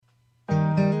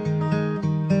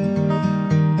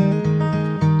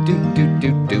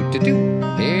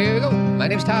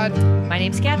name's Todd. My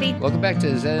name's Kathy. Welcome back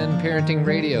to Zen Parenting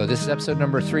Radio. This is episode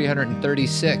number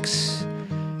 336.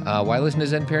 Why listen to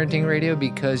Zen Parenting Radio?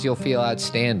 Because you'll feel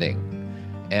outstanding.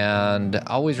 And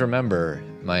always remember,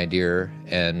 my dear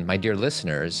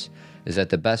listeners, is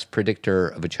that the best predictor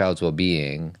of a child's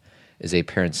well-being is a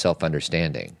parent's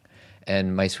self-understanding.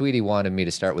 And my sweetie wanted me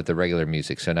to start with the regular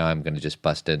music, so now I'm going to just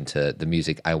bust into the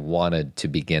music I wanted to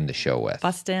begin the show with.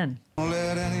 Bust in. Don't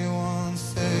let anyone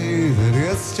say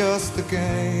that it's just a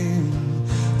game.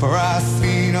 For I've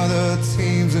seen other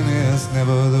teams and it's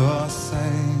never the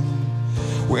same.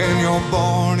 When you're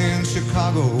born in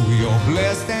Chicago, you're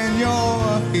blessed and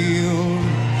you're healed.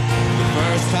 The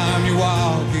first time you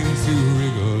walk into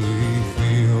Wrigley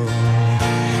Field.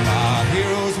 Our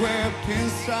heroes wear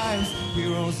pinstripes,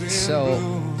 heroes in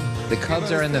blue. The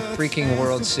Cubs are in the freaking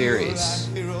World Series.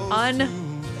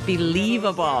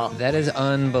 Unbelievable. That is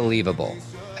unbelievable.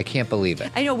 I can't believe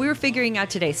it. I know, we were figuring out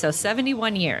today, so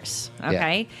 71 years,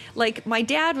 okay? Yeah. Like, my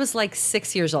dad was like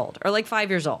 6 years old, or like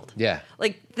 5 years old. Yeah.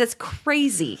 Like, that's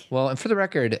crazy. Well, and for the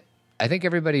record, I think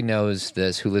everybody knows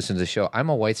this who listens to the show. I'm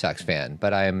a White Sox fan,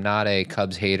 but I am not a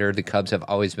Cubs hater. The Cubs have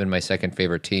always been my second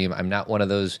favorite team. I'm not one of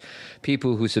those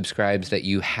people who subscribes that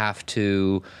you have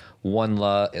to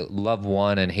love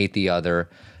one and hate the other.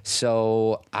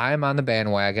 So I'm on the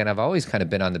bandwagon. I've always kind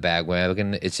of been on the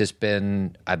bandwagon. It's just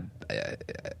been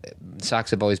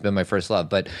Sox have always been my first love.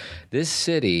 But this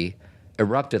city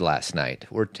erupted last night.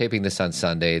 We're taping this on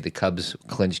Sunday. The Cubs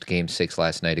clinched Game 6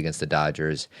 last night against the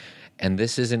Dodgers. And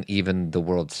this isn't even the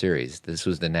World Series. This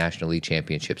was the National League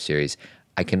Championship Series.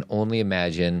 I can only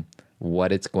imagine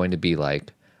what it's going to be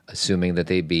like, assuming that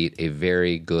they beat a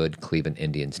very good Cleveland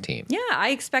Indians team. Yeah,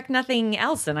 I expect nothing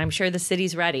else, and I'm sure the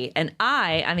city's ready. And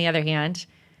I, on the other hand,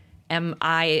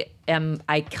 I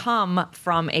come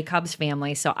from a Cubs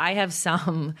family, so I have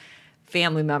some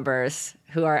family members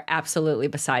who are absolutely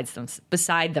beside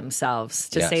themselves,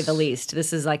 to say the least.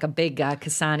 This is like a big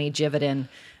Kasani Jividan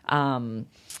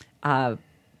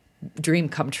dream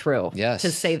come true,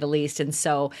 to say the least. And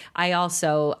so I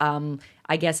also,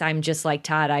 I guess I'm just like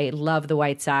Todd. I love the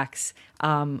White Sox.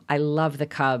 I love the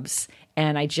Cubs.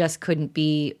 And I just couldn't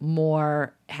be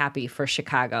more happy for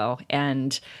Chicago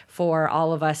and for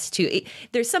all of us to.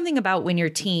 There's something about when your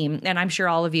team, and I'm sure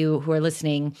all of you who are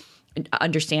listening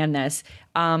understand this,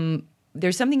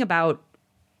 there's something about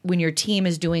when your team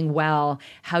is doing well,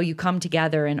 how you come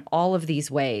together in all of these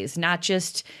ways, not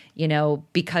just,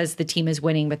 because the team is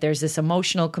winning, but there's this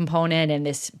emotional component and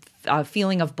this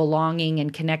feeling of belonging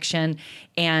and connection.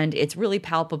 And it's really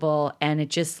palpable and it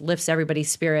just lifts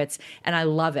everybody's spirits. And I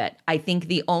love it. I think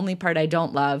the only part I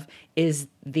don't love is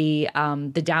the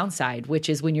downside, which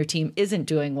is when your team isn't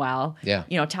doing well. Yeah.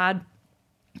 Todd,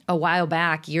 a while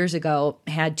back, years ago,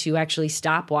 had to actually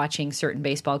stop watching certain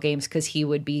baseball games because he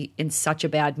would be in such a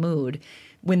bad mood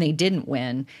when they didn't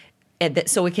win.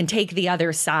 So it can take the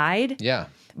other side. Yeah.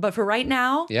 But for right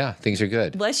now, things are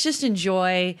good. Let's just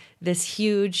enjoy this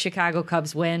huge Chicago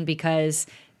Cubs win because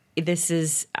this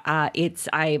is, I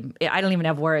don't even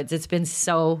have words. It's been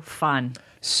so fun.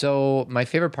 So my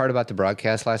favorite part about the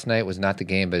broadcast last night was not the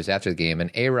game, but it was after the game.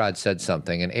 And A-Rod said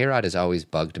something, and A-Rod has always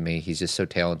bugged me. He's just so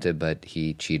talented, but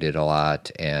he cheated a lot.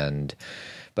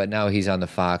 But now he's on the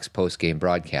Fox post-game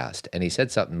broadcast, and he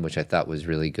said something which I thought was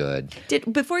really good.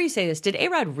 Before you say this, did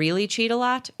A-Rod really cheat a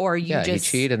lot, or he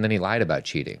cheated, and then he lied about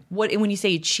cheating. What when you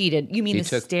say he cheated, you mean he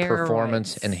took steroids?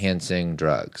 Performance-enhancing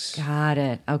drugs. Got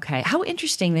it. Okay. How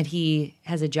interesting that he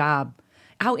has a job.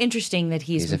 How interesting that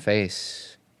he's a face.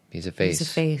 He's a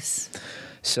face.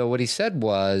 So what he said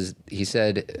was,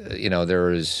 there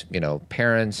was,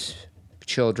 parents,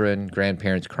 children,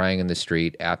 grandparents crying in the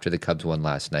street after the Cubs won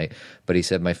last night. But he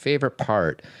said, my favorite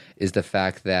part is the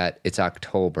fact that it's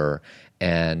October,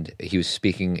 and he was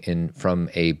speaking from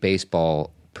a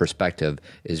baseball perspective,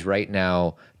 is right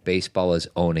now baseball is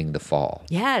owning the fall.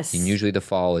 Yes. And usually the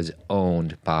fall is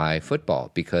owned by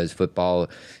football because football,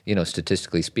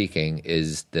 statistically speaking,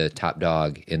 is the top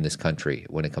dog in this country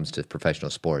when it comes to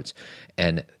professional sports.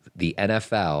 And the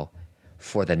NFL,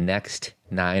 for the next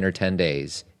 9 or 10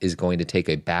 days, is going to take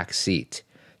a back seat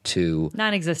to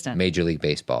non-existent Major League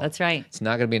Baseball. That's right. It's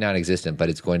not going to be non-existent, but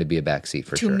it's going to be a backseat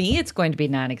for sure. To me, it's going to be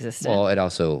non-existent. Well, it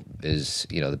also is,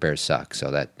 the Bears suck,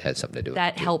 so that has something to do with it.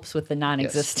 That helps with the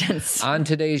non-existence. Yes. On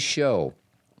today's show.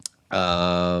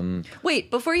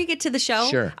 Wait, before you get to the show,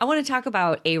 sure. I want to talk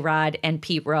about A-Rod and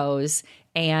Pete Rose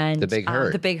and the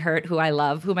Big Hurt, who I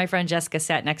love, who my friend Jessica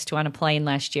sat next to on a plane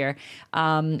last year.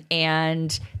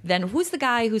 And then who's the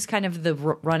guy who's kind of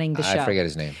running the show? I forget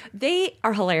his name. They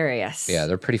are hilarious. Yeah,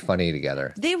 they're pretty funny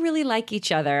together. They really like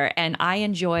each other, and I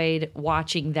enjoyed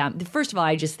watching them. First of all,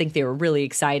 I just think they were really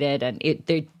excited, and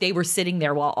they were sitting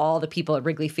there while all the people at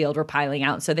Wrigley Field were piling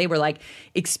out. So they were like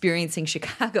experiencing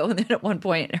Chicago, and then at one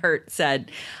point, Hurt said,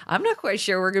 "I'm not quite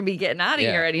sure we're going to be getting out of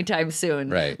here anytime soon."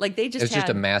 Right? Like they just it's just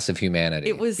a massive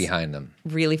humanity behind them.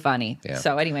 Really funny. Yeah.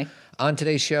 So anyway, on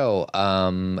today's show,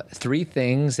 3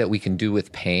 things that we can do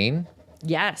with pain.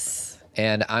 Yes.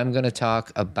 And I'm going to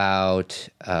talk about,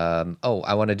 I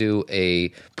want to do a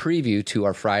preview to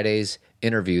our Friday's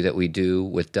interview that we do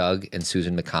with Doug and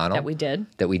Susan McConnell. That we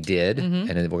did. Mm-hmm. And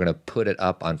then we're going to put it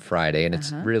up on Friday, and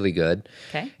it's really good.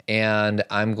 Okay. And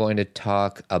I'm going to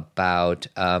talk about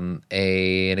an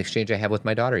exchange I had with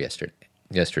my daughter yesterday.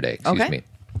 Excuse me.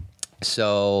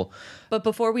 So... But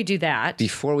before we do that,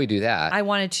 I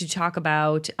wanted to talk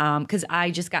about, because I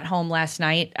just got home last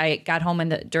night. I got home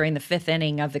during the 5th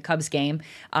inning of the Cubs game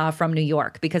from New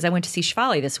York, because I went to see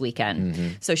Shefali this weekend. Mm-hmm.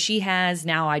 So she has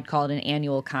now, I'd call it an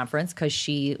annual conference, because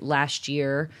she last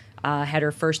year had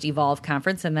her first Evolve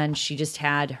conference, and then she just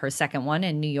had her second one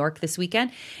in New York this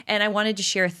weekend. And I wanted to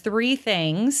share 3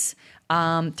 things,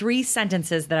 3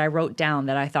 sentences that I wrote down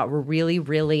that I thought were really,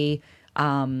 really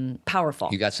powerful.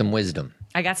 You got some wisdom.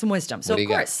 I got some wisdom. So, of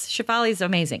course, Shefali is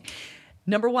amazing.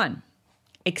 Number 1,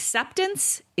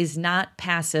 acceptance is not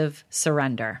passive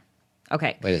surrender.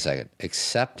 Okay. Wait a second.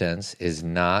 Acceptance is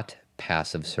not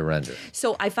passive surrender.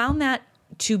 So I found that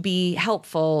to be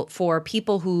helpful for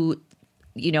people who,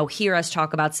 hear us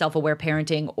talk about self-aware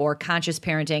parenting or conscious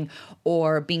parenting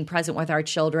or being present with our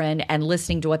children and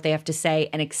listening to what they have to say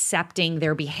and accepting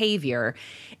their behavior.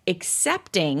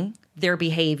 Accepting their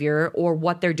behavior or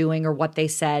what they're doing or what they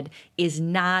said is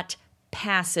not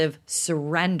passive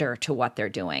surrender to what they're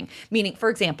doing. Meaning, for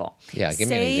example, give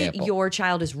me an example. Your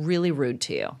child is really rude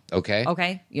to you.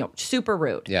 Okay. Super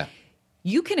rude. Yeah.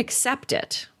 You can accept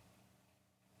it.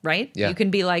 Right? Yeah. You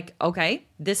can be like, okay,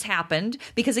 this happened,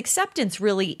 because acceptance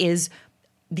really is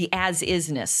the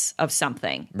as-isness of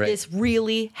something. Right. This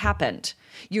really happened.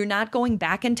 You're not going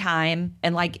back in time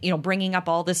and bringing up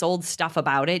all this old stuff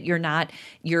about it. You're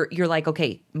like,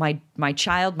 okay, my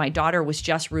daughter was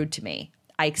just rude to me.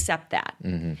 I accept that.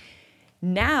 Mm-hmm.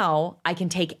 Now I can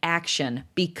take action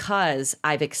because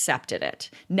I've accepted it.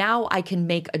 Now I can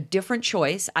make a different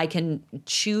choice. I can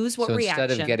choose what reaction. So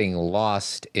instead of getting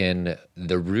lost in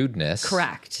the rudeness,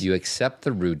 correct, you accept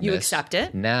the rudeness. You accept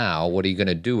it. Now, what are you going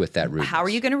to do with that rudeness? How are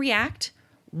you going to react?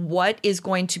 What is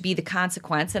going to be the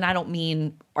consequence? And I don't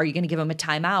mean, are you going to give them a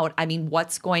timeout? I mean,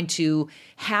 what's going to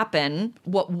happen?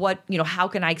 How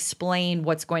can I explain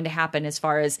what's going to happen as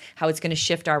far as how it's going to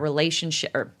shift our relationship?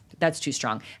 Or that's too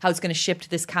strong. How it's going to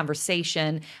shift this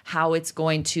conversation, how it's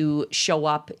going to show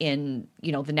up in,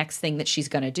 the next thing that she's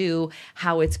going to do,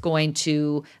 how it's going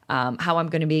to, how I'm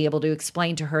going to be able to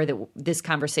explain to her that this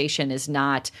conversation is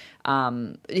not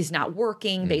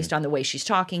working based on the way she's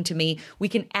talking to me. We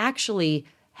can actually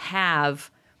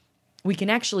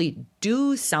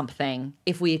do something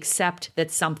if we accept that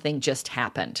something just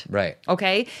happened. Right.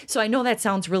 Okay? So I know that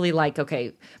sounds really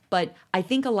but I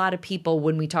think a lot of people,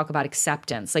 when we talk about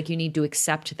acceptance, you need to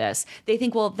accept this, they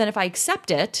think, well, then if I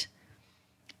accept it,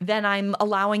 then I'm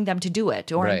allowing them to do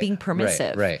it, or I'm being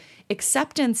permissive. Right.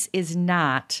 Acceptance is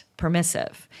not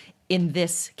permissive in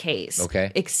this case.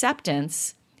 Okay.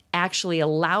 Acceptance actually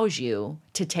allows you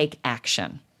to take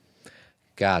action.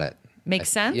 Got it. Makes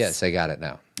sense? Yes, I got it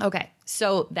now. Okay,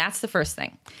 so that's the first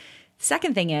thing.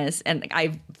 Second thing is, and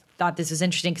I thought this was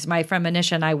interesting because my friend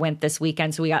Manisha and I went this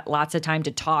weekend, so we got lots of time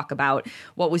to talk about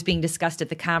what was being discussed at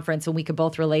the conference, and we could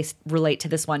both relate to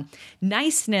this one.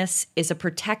 Niceness is a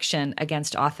protection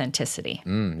against authenticity.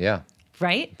 Yeah.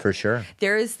 Right? For sure.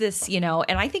 There is this, and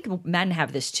I think men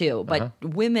have this too, but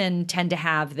women tend to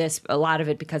have this, a lot of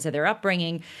it because of their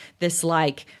upbringing, this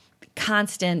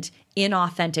constant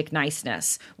inauthentic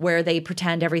niceness where they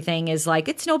pretend everything is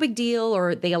it's no big deal,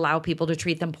 or they allow people to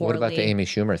treat them poorly. What about the Amy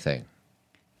Schumer thing?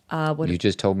 You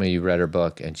just told me you read her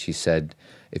book, and she said,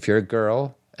 if you're a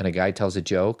girl and a guy tells a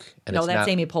joke, and that's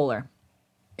Amy Poehler.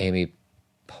 Amy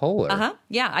Poehler?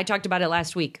 Yeah, I talked about it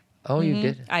last week. Oh, you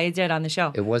did? I did on the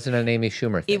show. It wasn't an Amy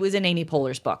Schumer thing. It was in Amy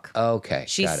Poehler's book. Okay.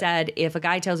 She said, if a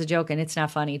guy tells a joke and it's not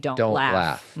funny, don't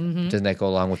laugh. Doesn't that go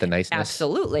along with the niceness?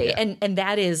 Absolutely. Yeah. And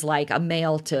that is like a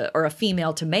male to, or a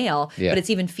female to male, but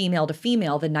it's even female to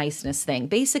female, the niceness thing.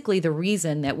 Basically, the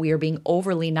reason that we are being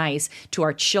overly nice to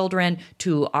our children,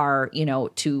 to our,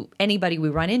 to anybody we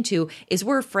run into, is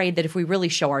we're afraid that if we really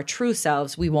show our true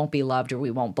selves, we won't be loved or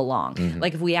we won't belong.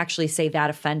 Like if we actually say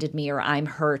that offended me, or I'm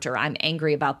hurt, or I'm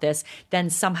angry about this, then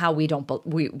somehow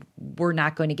we're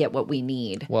not going to get what we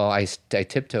need. Well, I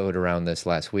tiptoed around this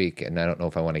last week, and I don't know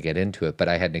if I want to get into it, but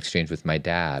I had an exchange with my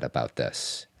dad about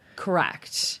this.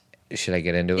 Correct. Should I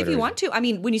get into it? If you want to. I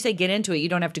mean, when you say get into it, you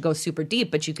don't have to go super deep,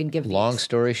 but you can give Long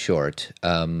story short,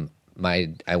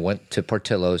 I went to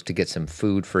Portillo's to get some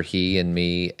food for he and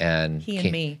me and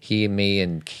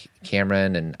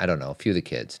Cameron and I don't know, a few of the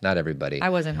kids, not everybody. I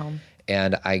wasn't home.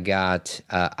 And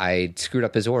I screwed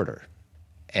up his order.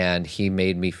 And he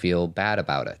made me feel bad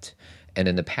about it. And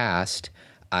in the past,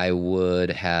 I would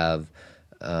have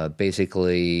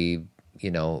basically,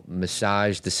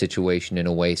 massaged the situation in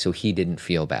a way so he didn't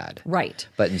feel bad. Right.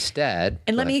 But instead...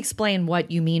 And let me explain what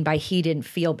you mean by he didn't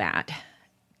feel bad.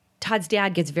 Todd's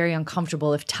dad gets very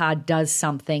uncomfortable if Todd does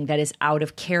something that is out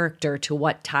of character to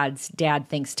what Todd's dad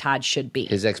thinks Todd should be.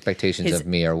 His expectations of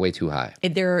me are way too high.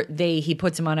 He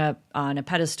puts him on a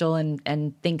pedestal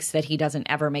and thinks that he doesn't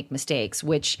ever make mistakes,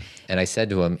 which... And I said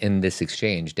to him in this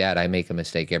exchange, Dad, I make a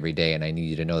mistake every day and I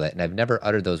need you to know that. And I've never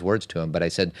uttered those words to him, but I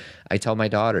said, I tell my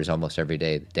daughters almost every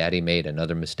day, Daddy made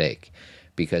another mistake,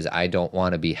 because I don't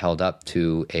want to be held up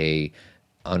to a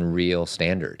unreal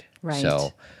standard. Right.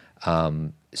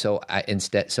 So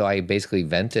I basically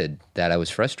vented that I was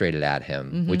frustrated at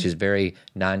him, which is very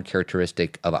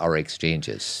non-characteristic of our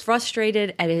exchanges.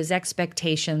 Frustrated at his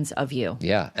expectations of you.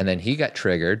 Yeah, and then he got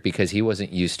triggered because he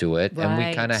wasn't used to it, and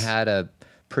we kind of had a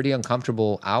pretty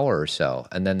uncomfortable hour or so.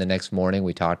 And then the next morning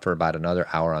we talked for about another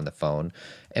hour on the phone,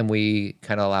 and we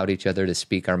kind of allowed each other to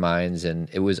speak our minds, and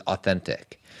it was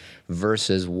authentic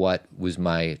versus what was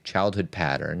my childhood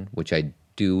pattern, which I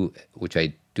do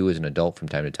as an adult from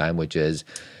time to time, which is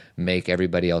make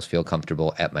everybody else feel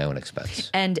comfortable at my own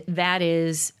expense. And that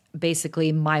is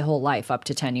basically my whole life up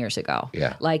to 10 years ago.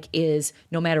 Yeah. Is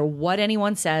no matter what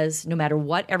anyone says, no matter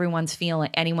what anyone's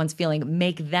feeling,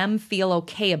 make them feel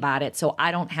okay about it so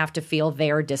I don't have to feel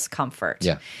their discomfort.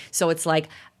 Yeah. So it's like,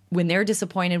 when they're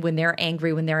disappointed, when they're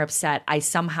angry, when they're upset, I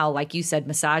somehow, like you said,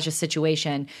 massage a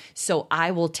situation so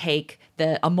I will take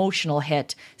the emotional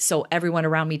hit so everyone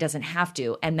around me doesn't have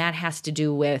to. And that has to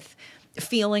do with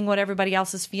feeling what everybody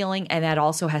else is feeling. And that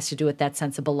also has to do with that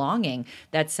sense of belonging,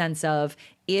 that sense of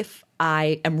if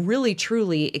I am really,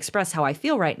 truly express how I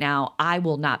feel right now, I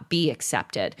will not be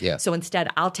accepted. Yeah. So instead,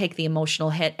 I'll take the emotional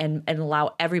hit and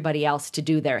allow everybody else to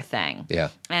do their thing. Yeah.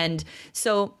 And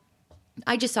so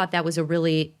I just thought that was a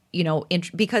really...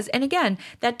 because, and again,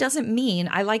 that doesn't mean,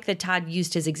 I like that Todd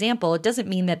used his example, it doesn't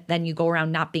mean that then you go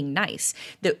around not being nice.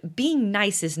 That being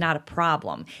nice is not a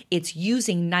problem. It's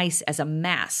using nice as a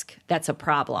mask that's a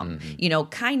problem.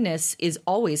 Kindness is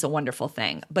always a wonderful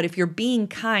thing. But if you're being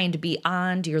kind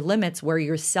beyond your limits where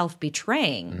you're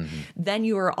self-betraying, then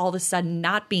you are all of a sudden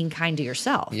not being kind to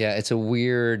yourself. Yeah, it's a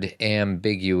weird,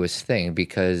 ambiguous thing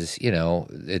because,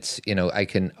 I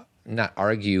can not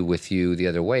argue with you the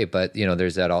other way, but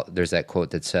there's that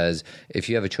quote that says, if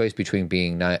you have a choice between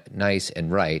being nice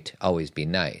and right, always be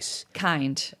nice.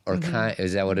 Kind. Or kind,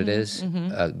 is that what it is?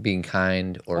 Being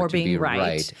kind or to being be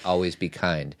right, always be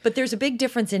kind. But there's a big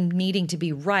difference in needing to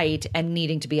be right and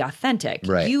needing to be authentic.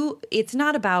 Right. It's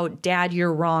not about, Dad,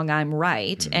 you're wrong, I'm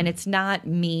right. And it's not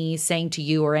me saying to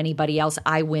you or anybody else,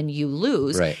 I win, you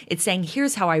lose. Right. It's saying,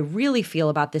 here's how I really feel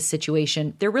about this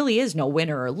situation. There really is no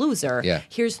winner or loser. Yeah.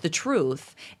 Here's the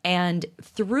truth. And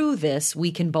through this, we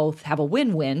can both have a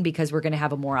win-win because we're going to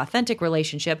have a more authentic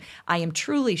relationship. I am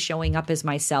truly showing up as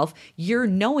myself. You're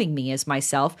knowing me as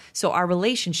myself. So our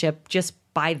relationship just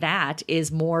by that is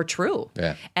more true.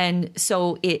 Yeah. And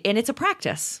so it's a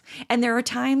practice. And there are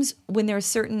times when there's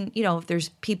certain, if there's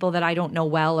people that I don't know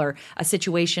well or a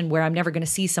situation where I'm never going to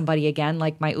see somebody again,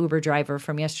 like my Uber driver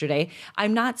from yesterday,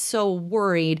 I'm not so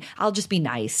worried. I'll just be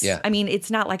nice. Yeah. I mean,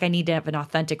 it's not like I need to have an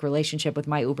authentic relationship with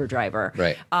my Uber driver.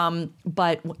 Right.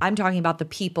 But I'm talking about the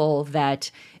people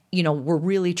that, we're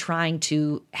really trying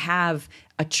to have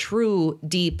a true,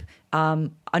 deep,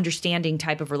 understanding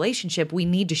type of relationship. We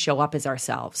need to show up as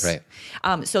ourselves.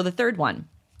 Right. So the third one,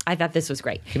 I thought this was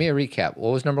great. Give me a recap.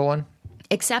 What was number one?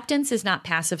 Acceptance is not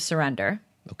passive surrender.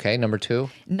 Okay. Number two?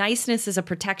 Niceness is a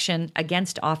protection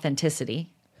against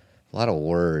authenticity. A lot of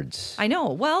words. I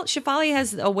know. Well, Shefali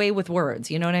has a way with words.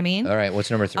 You know what I mean? All right.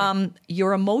 What's number 3?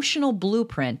 Your emotional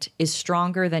blueprint is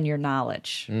stronger than your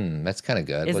knowledge. That's kind of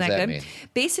good. Isn't what does that good? mean?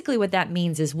 Basically, what that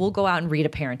means is we'll go out and read a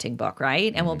parenting book,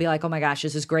 right? And we'll be like, oh my gosh,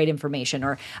 this is great information.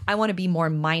 Or I want to be more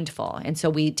mindful. And so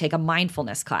we take a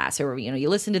mindfulness class, or, you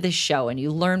listen to this show and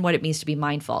you learn what it means to be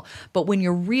mindful. But when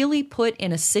you're really put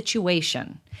in a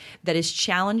situation that is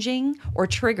challenging or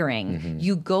triggering,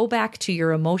 you go back to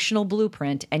your emotional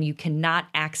blueprint and you cannot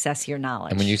access your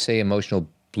knowledge. And when you say emotional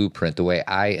blueprint, the way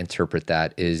I interpret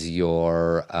that is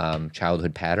your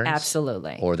childhood patterns.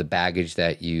 Absolutely. Or the baggage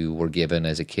that you were given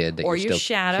as a kid that or you're your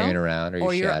still shadow, carrying around.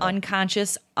 Or your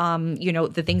unconscious,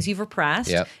 the things you've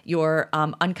repressed, your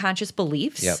unconscious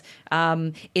beliefs.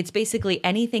 It's basically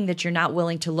anything that you're not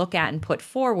willing to look at and put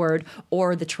forward,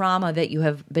 or the trauma that you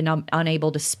have been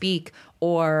unable to speak,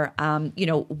 or,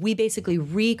 we basically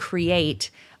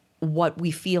recreate what we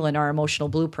feel in our emotional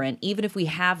blueprint, even if we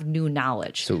have new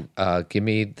knowledge. So give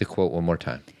me the quote one more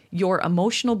time. Your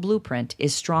emotional blueprint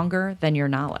is stronger than your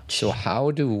knowledge. So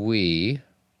how do we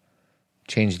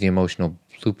change the emotional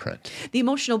blueprint? The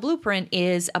emotional blueprint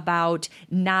is about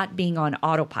not being on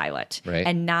autopilot, right,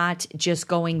 and not just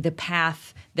going the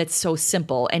path that's so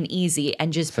simple and easy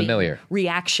and just familiar, being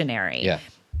reactionary. Yeah.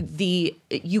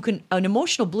 An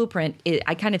emotional blueprint,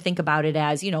 I kind of think about it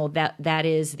as, that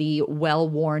is the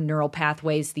well-worn neural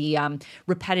pathways, the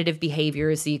repetitive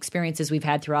behaviors, the experiences we've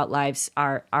had throughout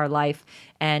our life,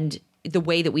 and the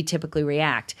way that we typically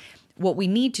react. What we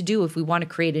need to do if we want to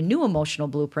create a new emotional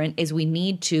blueprint is we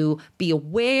need to be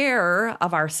aware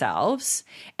of ourselves,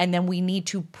 and then we need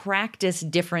to practice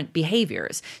different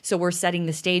behaviors. So we're setting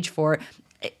the stage for,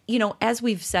 as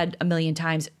we've said a million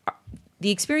times, the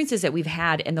experiences that we've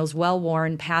had and those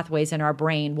well-worn pathways in our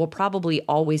brain will probably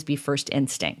always be first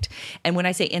instinct. And when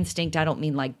I say instinct, I don't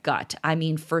mean like gut. I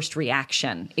mean first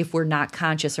reaction if we're not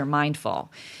conscious or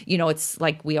mindful. It's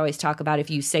like we always talk about,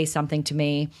 if you say something to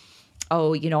me,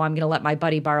 oh, I'm going to let my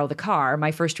buddy borrow the car,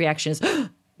 my first reaction is,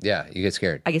 yeah, you get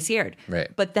scared. I get scared. Right.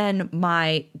 But then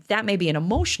that may be an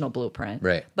emotional blueprint.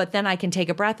 Right. But then I can take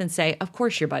a breath and say, of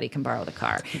course your buddy can borrow the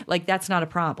car. Like, that's not a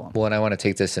problem. Well, and I want to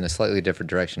take this in a slightly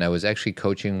different direction. I was actually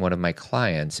coaching one of my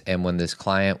clients, and when this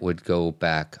client would go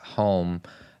back home,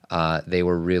 they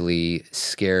were really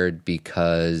scared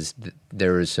because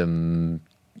there was some,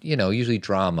 usually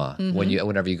drama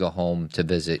whenever you go home to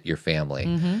visit your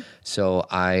family. So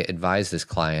I advised this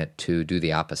client to do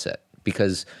the opposite,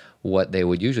 because what they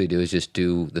would usually do is just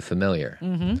do the familiar.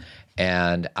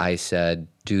 And I said,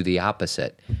 do the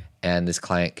opposite. And this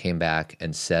client came back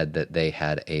and said that they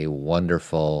had a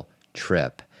wonderful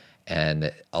trip.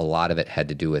 And a lot of it had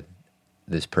to do with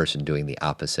this person doing the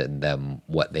opposite and them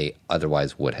what they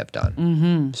otherwise would have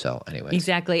done. So anyways.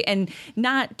 Exactly. And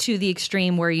not to the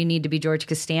extreme where you need to be George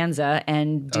Costanza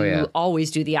and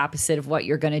always do the opposite of what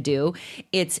you're going to do.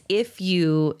 It's if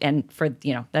you, and for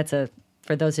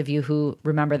those of you who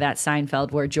remember that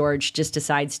Seinfeld where George just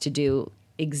decides to do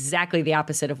exactly the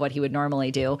opposite of what he would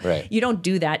normally do. Right. You don't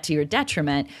do that to your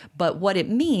detriment, but what it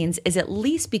means is at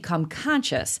least become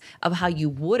conscious of how you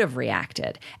would have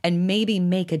reacted and maybe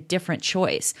make a different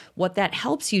choice. What that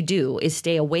helps you do is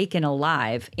stay awake and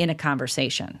alive in a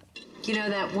conversation.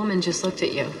 That woman just looked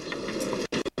at you.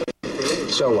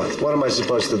 So what? What am I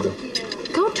supposed to do?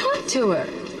 Go talk to her.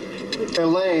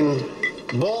 Elaine,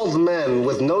 bald men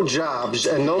with no jobs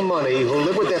and no money who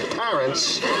live with their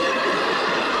parents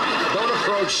don't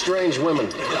approach strange women.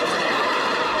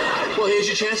 Well, here's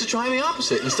your chance to try the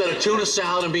opposite. Instead of tuna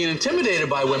salad and being intimidated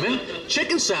by women,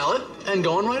 chicken salad and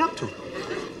going right up to them.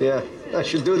 Yeah, I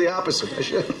should do the opposite. I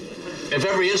should. If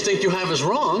every instinct you have is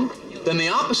wrong, then the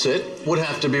opposite would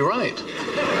have to be right.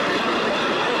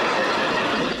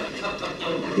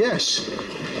 Yes,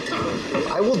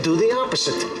 I will do the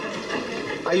opposite.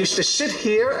 I used to sit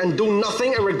here and do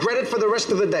nothing and regret it for the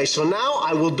rest of the day. So now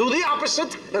I will do the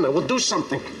opposite, and I will do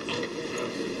something.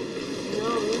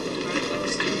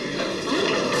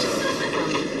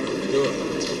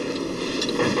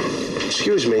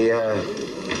 Excuse me,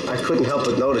 I couldn't help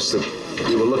but notice that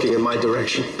you were looking in my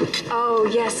direction. Oh,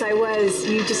 yes, I was.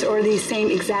 You just ordered the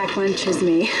same exact lunch as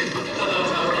me.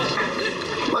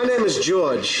 My name is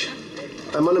George.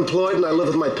 I'm unemployed and I live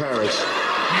with my parents.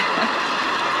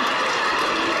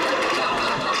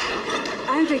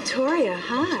 I'm Victoria.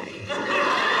 Hi.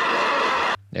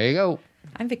 There you go.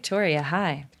 I'm Victoria.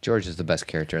 Hi. George is the best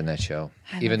character in that show,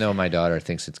 even though my daughter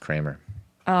thinks it's Kramer.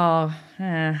 Oh,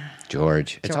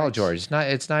 George. It's all George.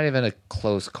 It's not even a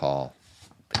close call.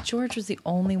 But George was the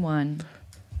only one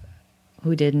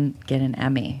who didn't get an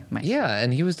Emmy. Yeah,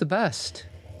 and he was the best.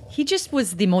 He just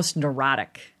was the most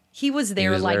neurotic. He was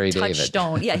there like Larry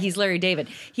touchstone. David. Yeah, he's Larry David.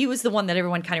 He was the one that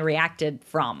everyone kind of reacted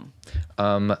from.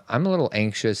 I'm a little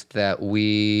anxious that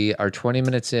we are 20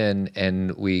 minutes in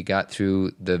and we got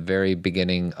through the very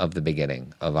beginning of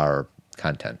our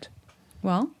content.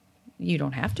 Well, you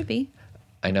don't have to be.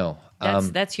 I know.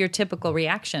 That's your typical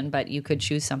reaction, but you could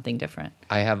choose something different.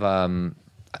 I have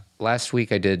last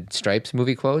week I did Stripes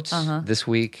movie quotes. This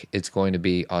week it's going to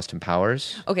be Austin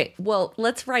Powers. Okay, well,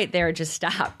 let's right there just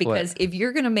stop, because if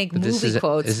you're going to make movie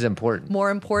quotes this is important.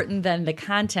 More important than the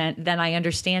content, then I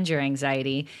understand your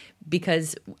anxiety,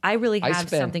 because I really have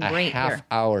something great here. I spent a half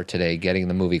hour today getting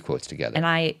the movie quotes together. And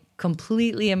I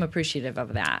completely am appreciative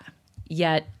of that.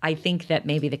 Yet I think that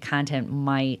maybe the content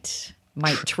might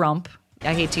trump.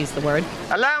 I hate to use the word.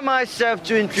 Allow myself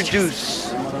to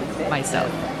introduce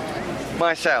myself.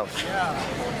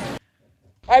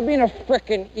 I've been a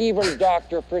frickin' evil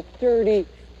doctor for 30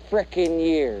 frickin'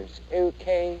 years,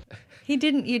 okay? You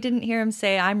didn't hear him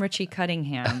say, I'm Richie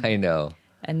Cunningham. I know.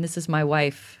 And this is my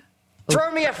wife.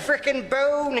 Throw me a frickin'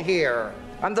 bone here.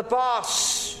 I'm the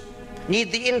boss.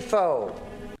 Need the info.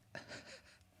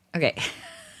 Okay.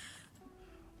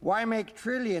 Why make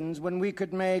trillions when we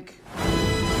could make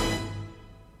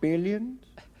billions?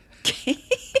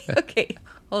 Okay,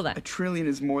 hold on. A trillion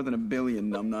is more than a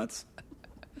billion, numbnuts.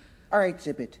 All right,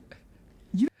 zip it.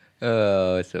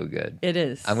 Oh, it's so good. It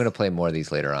is. I'm going to play more of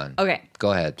these later on. Okay.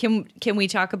 Go ahead. Can we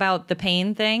talk about the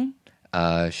pain thing?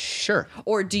 Sure.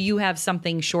 Or do you have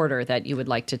something shorter that you would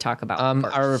like to talk about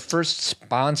first? Our first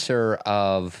sponsor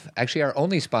actually our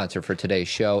only sponsor for today's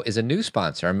show is a new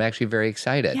sponsor. I'm actually very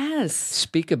excited. Yes.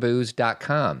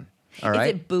 Speakaboos.com. All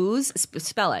right. Is it booze?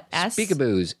 Spell it.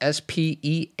 Speakaboos.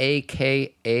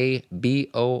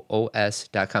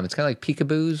 SPEAKABOOS.com. It's kind of like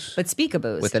Peekaboos. But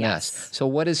Speakaboos. With an S. So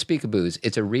what is Speakaboos?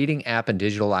 It's a reading app and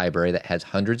digital library that has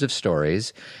hundreds of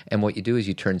stories. And what you do is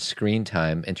you turn screen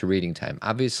time into reading time.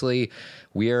 Obviously,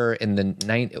 we're in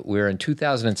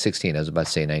 2016. I was about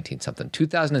to say 19-something.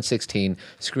 2016,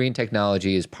 screen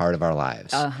technology is part of our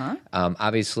lives.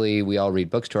 Obviously, we all read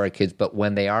books to our kids, but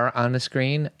when they are on the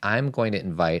screen, I'm going to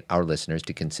invite our listeners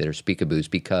to consider Speakaboos,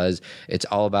 because it's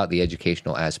all about the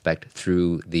educational aspect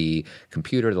through the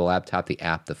computer, the laptop, the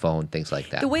app, the phone, things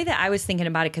like that. The way that I was thinking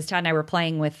about it, because Todd and I were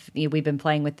we've been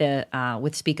playing with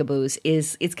with Speakaboos,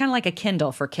 is it's kind of like a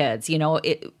Kindle for kids. You know,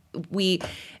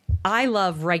 I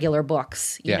love regular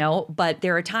books, you know, but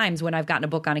there are times when I've gotten a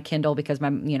book on a Kindle because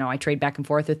I trade back and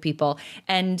forth with people,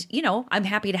 and, I'm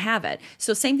happy to have it.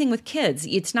 So same thing with kids.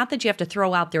 It's not that you have to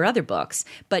throw out their other books,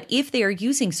 but if they are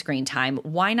using screen time,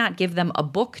 why not give them a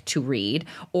book to read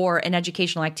or an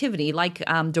educational activity? Like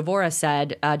Devorah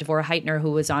said, Devorah Heitner,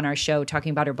 who was on our show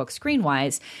talking about her book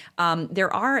Screenwise,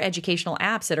 there are educational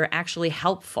apps that are actually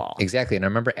helpful. Exactly. And I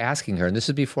remember asking her, and this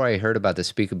is before I heard about the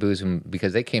Speakaboos,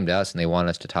 because they came to us and they want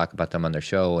us to talk about them on their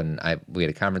show, and we had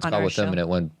a conference call with them, and it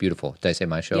went beautiful. Did I say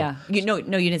my show? Yeah. No,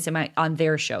 you didn't say on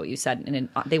their show. You said, and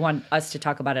they want us to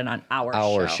talk about it on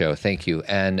our show. Thank you.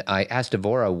 And I asked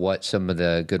Devorah what some of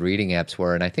the good reading apps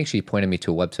were, and I think she pointed me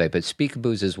to a website, but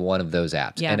Speakaboos is one of those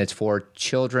apps, and it's for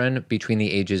children between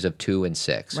the ages of 2 and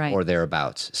 6 or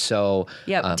thereabouts. So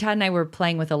Todd and I were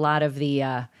playing with a lot of the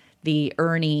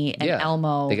Ernie and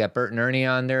Elmo. They got Bert and Ernie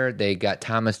on there. They got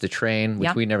Thomas the Train,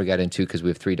 which we never got into because we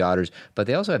have 3 daughters. But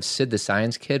they also have Sid the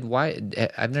Science Kid. Why?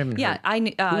 I've never even heard.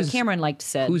 Cameron liked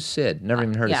Sid. Who's Sid? Never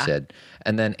even heard of Sid.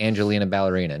 And then Angelina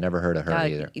Ballerina. Never heard of her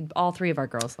either. All 3 of our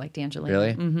girls liked Angelina.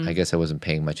 Really? Mm-hmm. I guess I wasn't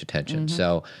paying much attention.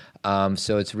 So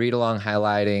it's read-along,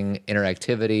 highlighting,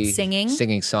 interactivity.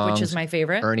 Singing songs. Which is my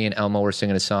favorite. Ernie and Elmo were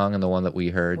singing a song, and the one that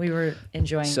we heard. We were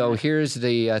enjoying So that. here's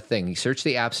the thing. You search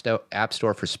the App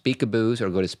Store for Speakaboos, or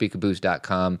go to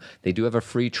speakaboos.com. They do have a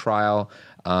free trial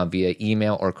via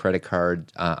email or credit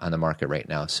card on the market right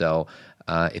now. So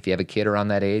if you have a kid around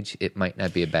that age, it might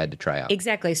not be a bad to try out.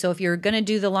 Exactly. So if you're going to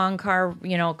do the long car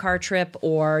trip,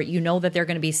 or that they're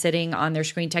going to be sitting on their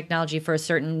screen technology for a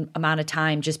certain amount of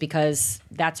time just because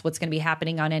that's what's going to be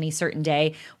happening on any certain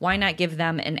day, why not give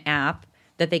them an app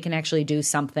that they can actually do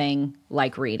something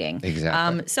like reading?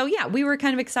 Exactly. We were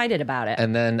kind of excited about it.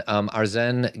 And then our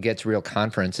Zen Gets Real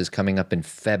conference is coming up in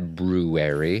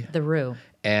February. The Rue.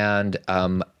 And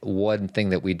one thing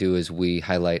that we do is we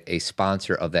highlight a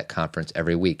sponsor of that conference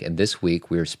every week. And this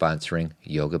week we're sponsoring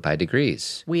Yoga by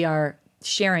Degrees. We are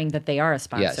sharing that they are a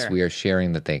sponsor. Yes, we are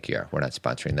sharing that. Thank you. We're not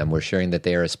sponsoring them. We're sharing that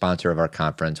they are a sponsor of our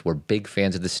conference. We're big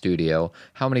fans of the studio.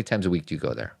 How many times a week do you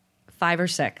go there? 5 or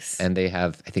 6. And they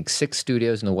have, I think, 6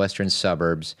 studios in the western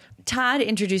suburbs. Todd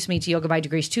introduced me to Yoga by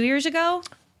Degrees 2 years ago.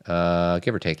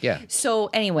 Give or take, yeah.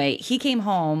 So anyway, he came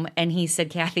home and he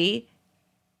said, Kathy,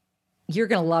 you're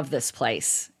going to love this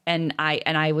place. And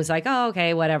I was like, oh,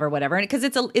 okay, whatever. And because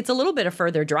it's a little bit of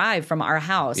further drive from our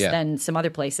house than some other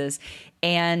places.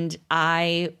 And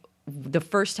the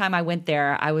first time I went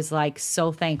there, I was like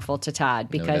so thankful to Todd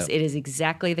because it is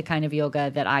exactly the kind of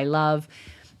yoga that I love.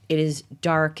 It is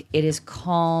dark. It is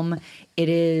calm. It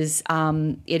is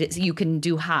you can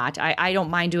do hot. I don't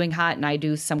mind doing hot, and I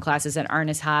do some classes that aren't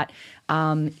as hot.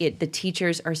 The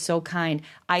teachers are so kind.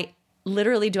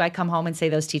 Literally, do I come home and say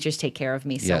those teachers take care of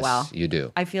me so well? Yes, you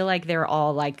do. I feel like they're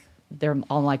all like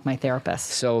my therapists.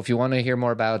 So if you want to hear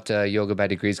more about Yoga by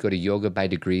Degrees, go to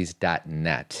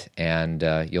yogabydegrees.net, and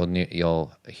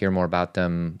you'll hear more about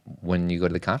them when you go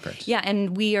to the conference. Yeah,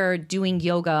 and we are doing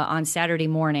yoga on Saturday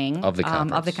morning of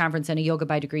the conference, and a Yoga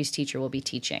by Degrees teacher will be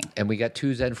teaching. And we got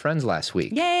 2 Zen friends last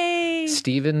week. Yay!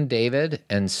 Stephen David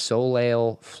and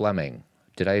Soleil Fleming.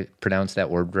 Did I pronounce that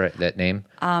word right? That name?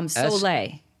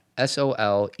 Soleil.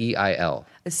 Soleil.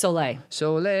 Soleil.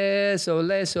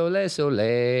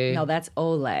 Soleil. No, that's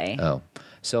Ole. Oh.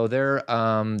 So they're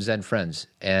Zen friends,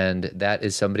 and that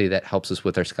is somebody that helps us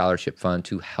with our scholarship fund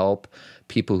to help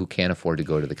people who can't afford to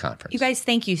go to the conference. You guys,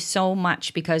 thank you so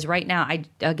much, because right now, I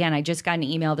just got an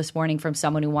email this morning from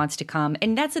someone who wants to come.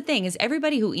 And that's the thing, is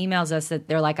everybody who emails us that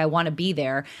they're like, I want to be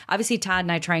there. Obviously, Todd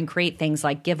and I try and create things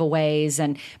like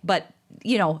giveaways, but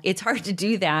it's hard to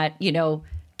do that,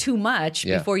 too much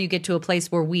before you get to a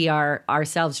place where we are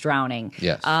ourselves drowning.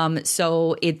 Yes.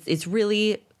 So it's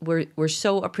really, we're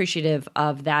so appreciative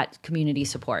of that community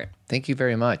support. Thank you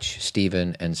very much,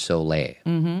 Stephen and Soleil.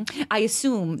 Mm-hmm. I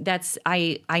assume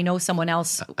I know someone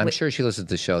else. I'm sure she listens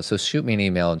to the show, so shoot me an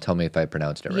email and tell me if I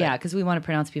pronounced it right. Yeah, because we want to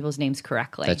pronounce people's names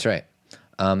correctly. That's right.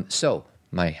 So,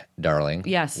 my darling,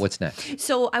 yes. What's next?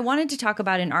 So I wanted to talk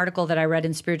about an article that I read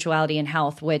in Spirituality and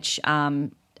Health, which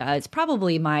it's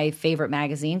probably my favorite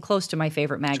magazine, close to my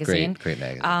favorite magazine. Great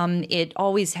magazine. It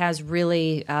always has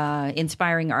really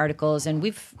inspiring articles, and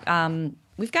we've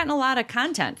gotten a lot of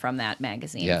content from that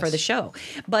magazine for the show.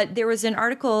 But there was an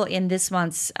article in this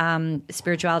month's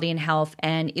Spirituality and Health,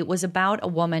 and it was about a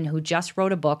woman who just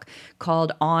wrote a book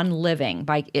called On Living.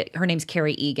 Her name's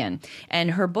Carrie Egan. And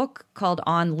her book called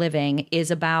On Living is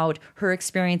about her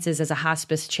experiences as a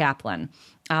hospice chaplain.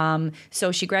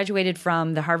 So she graduated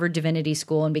from the Harvard Divinity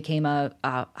School and became a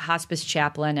hospice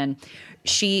chaplain. And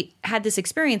she had this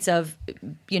experience of,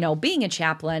 being a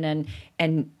chaplain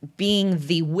and being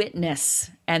the witness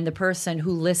and the person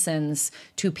who listens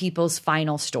to people's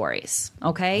final stories.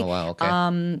 Okay. Oh, wow.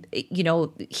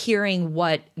 Okay. Hearing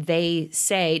what they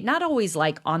say, not always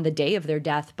like on the day of their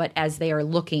death, but as they are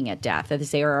looking at death,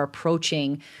 as they are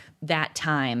approaching that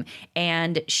time.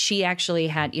 And she actually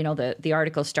had, the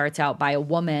article starts out by a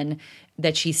woman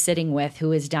that she's sitting with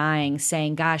who is dying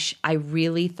saying, gosh, I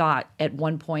really thought at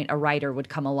one point a writer would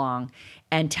come along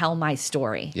and tell my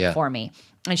story for me.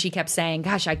 And she kept saying,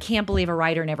 gosh, I can't believe a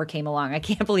writer never came along. I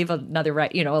can't believe a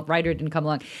writer didn't come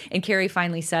along. And Carrie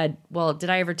finally said, well, did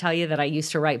I ever tell you that I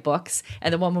used to write books?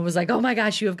 And the woman was like, oh my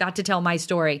gosh, you have got to tell my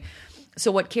story. So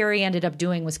what Carrie ended up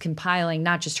doing was compiling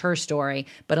not just her story,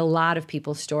 but a lot of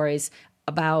people's stories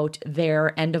about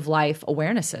their end-of-life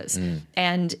awarenesses.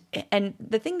 And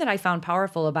the thing that I found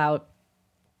powerful about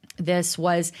this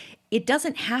was it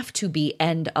doesn't have to be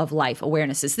end-of-life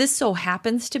awarenesses. This so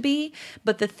happens to be,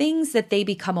 but the things that they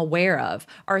become aware of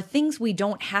are things we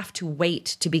don't have to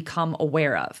wait to become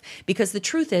aware of. Because the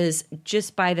truth is,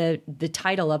 just by the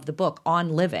title of the book,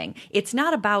 On Living, it's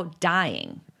not about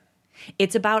dying.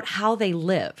 It's about how they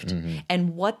lived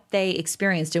and what they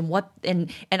experienced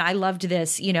and I loved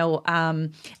this,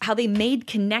 how they made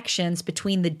connections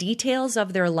between the details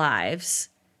of their lives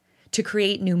to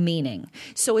create new meaning.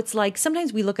 So it's like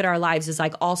sometimes we look at our lives as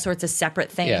like all sorts of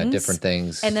separate things. Yeah, different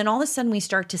things. And then all of a sudden we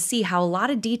start to see how a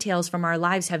lot of details from our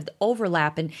lives have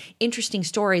overlap and interesting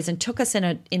stories and took us in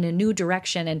a new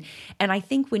direction. And I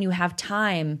think when you have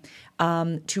time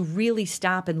to really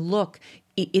stop and look,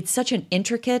 it's such an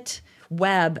intricate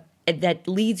web that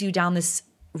leads you down this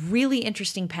really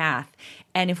interesting path.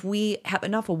 And if we have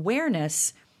enough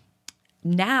awareness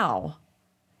now,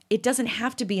 it doesn't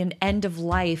have to be an end of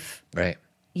life,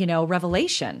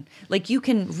 revelation. Like you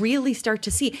can really start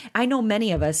to see. I know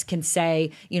many of us can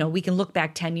say, we can look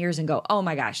back 10 years and go, oh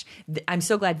my gosh, I'm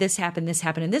so glad this happened,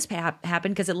 and this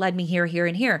happened because it led me here, here,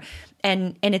 and here.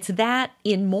 And it's that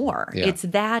in more. Yeah. It's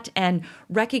that and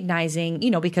recognizing,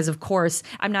 because of course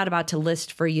I'm not about to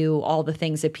list for you all the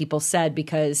things that people said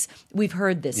because we've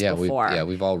heard this before.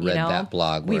 We've all read that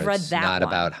blog where it's not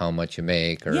about how much you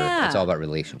make or it's all about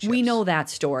relationships. We know that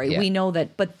story. Yeah. We know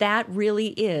that, but that really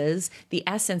is the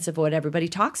essence of what everybody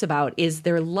talks about is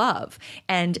their love.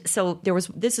 And so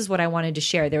this is what I wanted to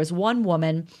share. There was one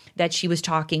woman that she was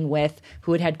talking with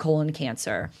who had colon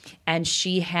cancer, and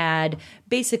she had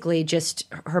basically just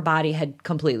her body had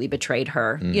completely betrayed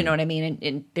her. You know what I mean?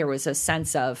 And there was a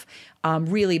sense of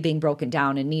really being broken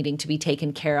down and needing to be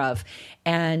taken care of.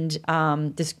 And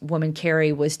this woman,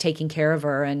 Carrie, was taking care of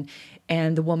her.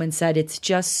 And the woman said, it's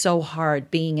just so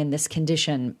hard being in this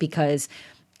condition because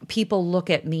people look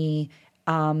at me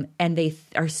and they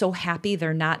are so happy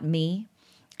they're not me.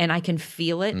 And I can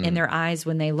feel it in their eyes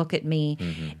when they look at me.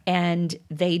 And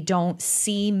they don't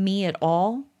see me at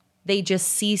all. They just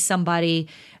see somebody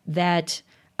that,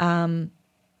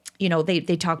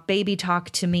 they talk baby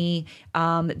talk to me.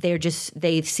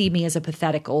 They see me as a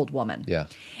pathetic old woman. Yeah.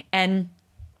 And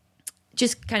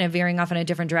just kind of veering off in a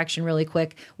different direction really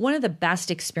quick. One of the best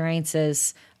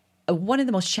experiences, one of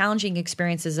the most challenging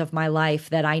experiences of my life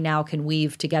that I now can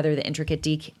weave together the intricate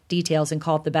details and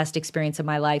call it the best experience of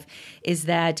my life is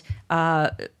that,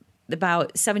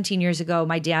 about 17 years ago,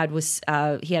 my dad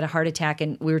he had a heart attack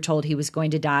and we were told he was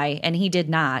going to die, and he did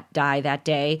not die that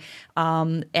day.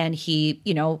 And he,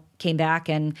 came back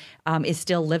and is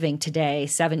still living today,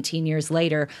 17 years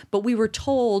later. But we were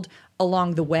told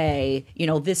along the way,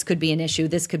 this could be an issue,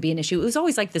 this could be an issue. It was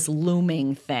always like this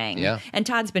looming thing. Yeah. And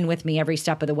Todd's been with me every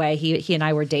step of the way. He and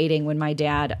I were dating when my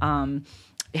dad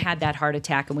had that heart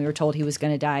attack and we were told he was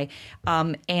going to die.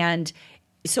 And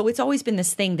so it's always been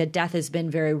this thing that death has been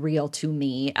very real to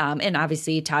me. And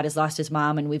obviously Todd has lost his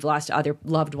mom and we've lost other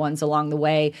loved ones along the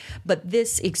way. But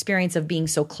this experience of being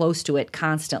so close to it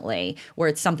constantly, where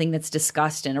it's something that's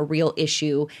discussed and a real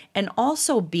issue, and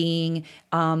also being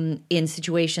in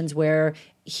situations where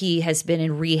he has been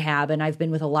in rehab, and I've been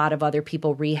with a lot of other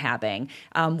people rehabbing,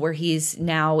 where he's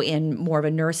now in more of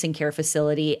a nursing care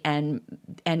facility, and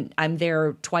I'm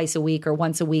there twice a week or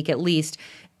once a week at least,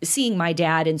 seeing my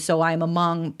dad. And so I'm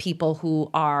among people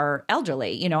who are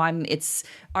elderly.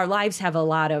 Our lives have a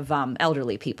lot of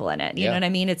elderly people in it. You know what I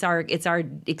mean? It's our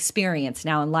experience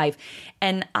now in life.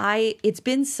 And it's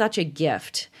been such a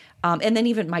gift. And then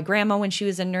even my grandma, when she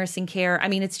was in nursing care,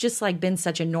 it's just like been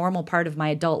such a normal part of my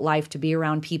adult life to be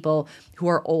around people who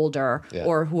are older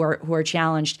or who are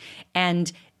challenged.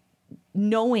 And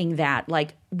knowing that,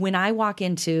 like when I walk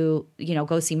into,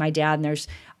 go see my dad and there's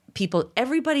people,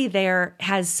 everybody there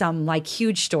has some like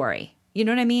huge story. You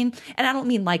know what I mean? And I don't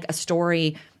mean like a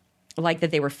story like that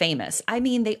they were famous. I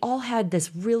mean, they all had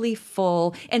this really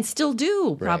full and still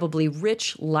do probably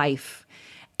rich life.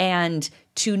 And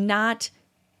to not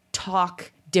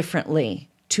talk differently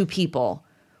to people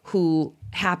who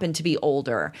happen to be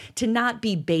older, to not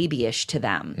be babyish to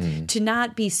them, to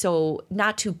not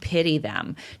to pity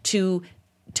them, to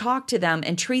talk to them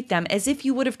and treat them as if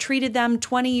you would have treated them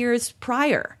 20 years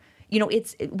prior.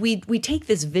 We take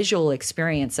this visual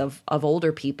experience of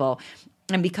older people,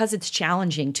 and because it's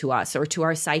challenging to us or to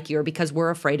our psyche, or because we're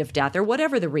afraid of death or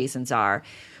whatever the reasons are,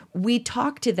 we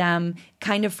talk to them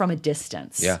kind of from a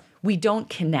distance. Yeah. We don't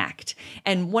connect.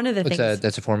 And one of the things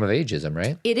that's a form of ageism,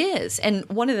 right? It is. And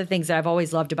one of the things that I've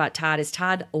always loved about Todd is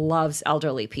Todd loves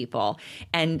elderly people.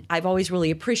 And I've always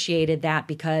really appreciated that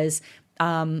because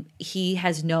he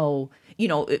has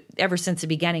ever since the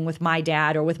beginning with my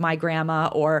dad or with my grandma,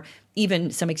 or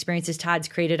even some experiences Todd's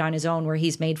created on his own where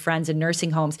he's made friends in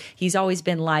nursing homes, he's always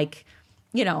been like,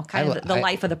 kind of the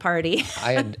life of the party.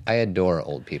 I adore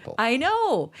old people. I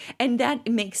know. And that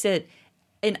makes it,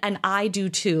 and I do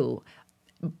too.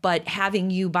 But having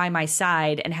you by my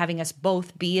side and having us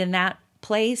both be in that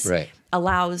place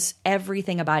allows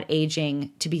everything about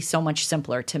aging to be so much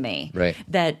simpler to me. Right.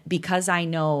 That because I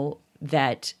know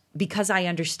that, because I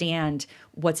understand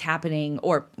what's happening,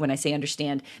 or when I say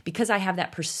understand, because I have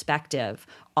that perspective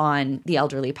on the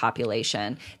elderly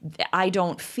population, I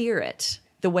don't fear it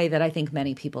the way that I think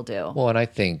many people do. Well, and I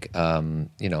think,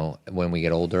 when we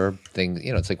get older,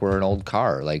 it's like we're an old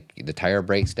car. Like the tire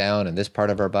breaks down and this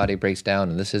part of our body breaks down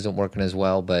and this isn't working as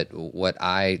well. But what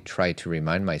I try to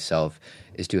remind myself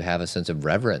is to have a sense of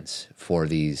reverence for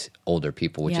these older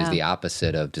people, which is the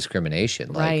opposite of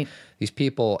discrimination. Like these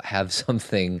people have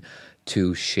something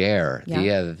to share.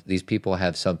 Yeah. These people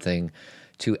have something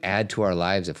to add to our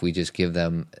lives if we just give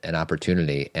them an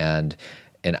opportunity. And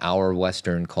in our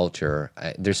Western culture,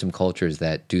 there's some cultures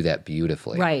that do that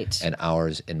beautifully. Right. And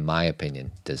ours, in my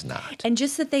opinion, does not. And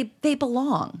just that they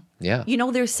belong. Yeah.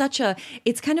 There's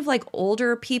it's kind of like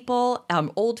older people,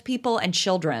 old people and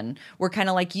children were kind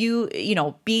of like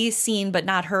be seen but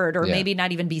not heard, or maybe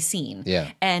not even be seen.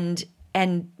 Yeah.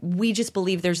 And we just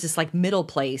believe there's this like middle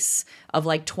place of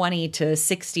like 20 to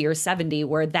 60 or 70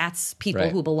 where that's people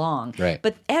who belong. Right.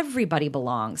 But everybody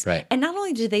belongs. Right. And not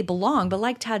only do they belong, but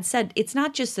like Todd said, it's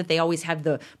not just that they always have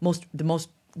the most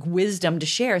wisdom to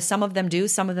share. Some of them do,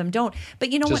 some of them don't. But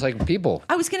just like people.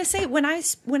 I was going to say, when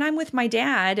I'm with my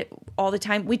dad all the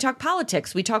time, we talk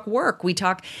politics, we talk work,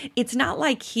 it's not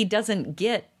like he doesn't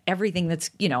get everything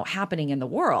that's, happening in the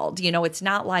world. It's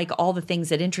not like all the things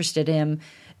that interested him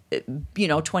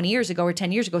 20 years ago or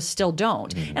 10 years ago still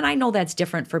don't. Mm-hmm. And I know that's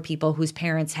different for people whose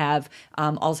parents have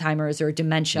Alzheimer's or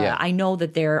dementia. Yeah. I know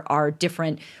that there are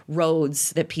different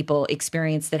roads that people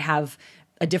experience that have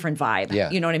a different vibe. Yeah.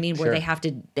 You know what I mean? Where they have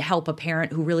to help a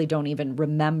parent who really don't even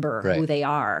remember who they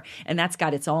are. And that's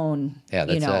got its own,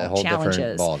 that's a whole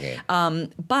challenges. Different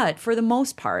ballgame. But for the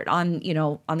most part, on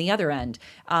the other end,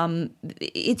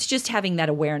 it's just having that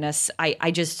awareness.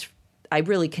 I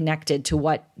really connected to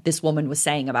what this woman was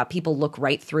saying about people look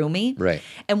right through me. Right.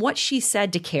 And what she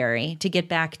said to Carrie, to get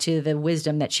back to the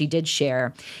wisdom that she did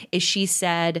share, is she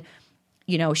said,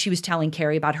 she was telling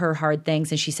Carrie about her hard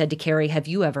things, and she said to Carrie, have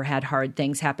you ever had hard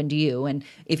things happen to you? And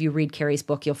if you read Carrie's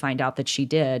book, you'll find out that she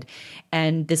did.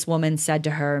 And this woman said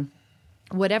to her,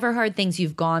 whatever hard things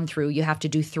you've gone through, you have to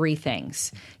do 3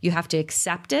 things. You have to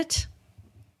accept it,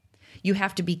 you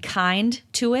have to be kind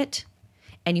to it,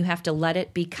 and you have to let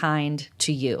it be kind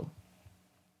to you.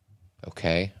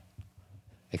 Okay.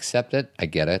 Accept it. I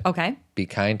get it. Okay. Be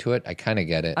kind to it. I kind of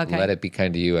get it. Okay. Let it be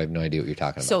kind to you. I have no idea what you're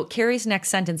talking about. So Carrie's next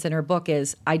sentence in her book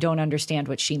is, I don't understand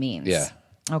what she means. Yeah.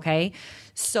 Okay.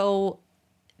 So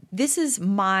this is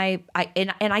I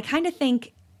kind of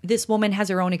think this woman has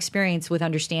her own experience with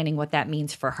understanding what that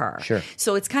means for her. Sure.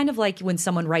 So it's kind of like when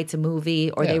someone writes a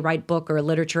movie or they write book or a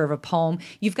literature of a poem,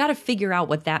 you've got to figure out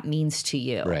what that means to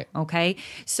you. Right. Okay.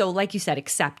 So like you said,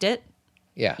 accept it.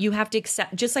 Yeah. You have to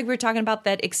accept, just like we were talking about,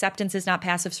 that acceptance is not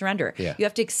passive surrender. Yeah. You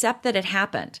have to accept that it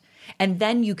happened, and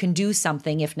then you can do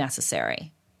something if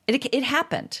necessary. It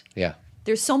happened. Yeah.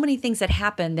 There's so many things that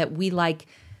happen that we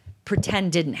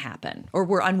pretend didn't happen, or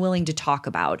we're unwilling to talk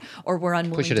about, or we're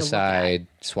unwilling push it to aside, look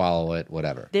at. swallow it,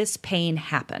 whatever. This pain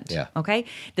happened. Yeah. Okay.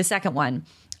 The second one,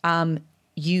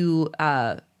 you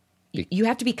have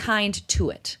to be kind to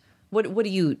it. What do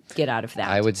you get out of that?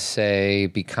 I would say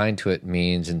be kind to it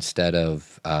means, instead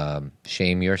of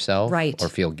shame yourself or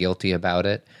feel guilty about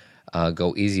it,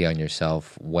 go easy on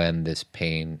yourself when this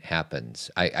pain happens.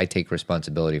 I take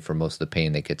responsibility for most of the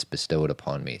pain that gets bestowed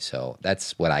upon me. So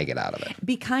that's what I get out of it.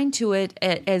 Be kind to it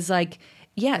as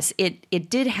yes, it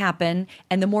did happen,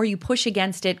 and the more you push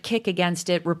against it, kick against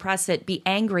it, repress it, be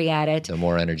angry at it, the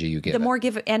more energy you give it. The more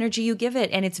energy you give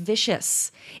it, and it's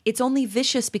vicious. It's only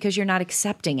vicious because you're not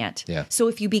accepting it. Yeah. So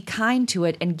if you be kind to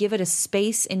it and give it a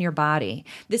space in your body,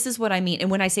 this is what I mean.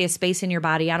 And when I say a space in your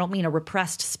body, I don't mean a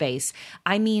repressed space.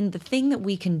 I mean the thing that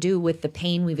we can do with the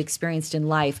pain we've experienced in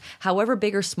life, however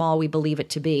big or small we believe it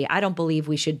to be. I don't believe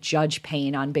we should judge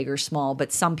pain on big or small,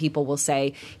 but some people will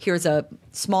say, here's a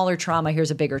smaller trauma,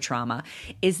 here's a bigger trauma,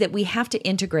 is that we have to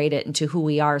integrate it into who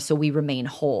we are so we remain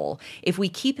whole. If we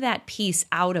keep that piece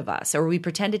out of us, or we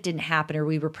pretend it didn't happen, or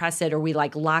we repress it, or we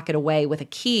lock it away with a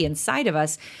key inside of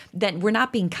us, then we're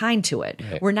not being kind to it.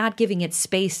 Right. We're not giving it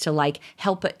space to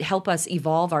help us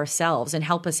evolve ourselves and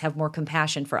help us have more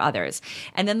compassion for others.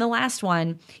 And then the last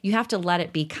one, you have to let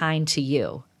it be kind to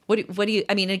you. What do you,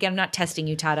 I mean, again, I'm not testing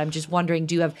you, Todd. I'm just wondering,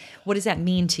 what does that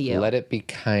mean to you? Let it be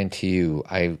kind to you.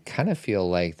 I kind of feel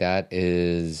like that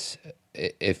is,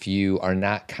 if you are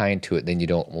not kind to it, then you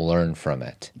don't learn from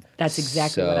it. That's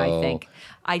exactly what I think.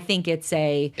 I think it's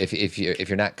if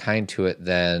you're not kind to it,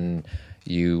 then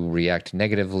you react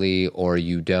negatively, or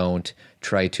you don't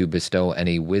try to bestow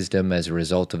any wisdom as a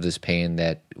result of this pain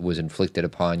that was inflicted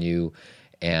upon you,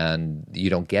 and you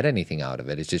don't get anything out of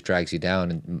it. It just drags you down.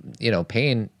 And,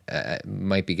 pain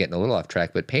might be getting a little off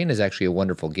track, but pain is actually a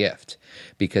wonderful gift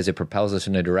because it propels us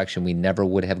in a direction we never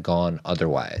would have gone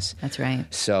otherwise. That's right.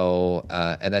 So,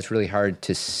 and that's really hard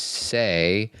to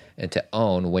say and to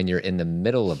own when you're in the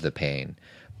middle of the pain.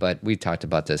 But we talked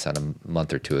about this on a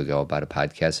month or two ago about a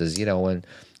podcast, is,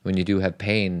 when you do have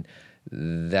pain,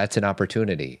 that's an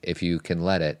opportunity if you can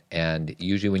let it. And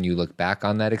usually when you look back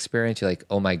on that experience, you're like,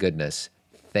 oh my goodness,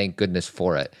 thank goodness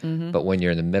for it. But when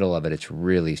you're in the middle of it, it's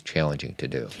really challenging to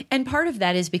do. And part of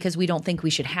that is because we don't think we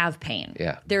should have pain.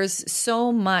 Yeah. There's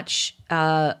so much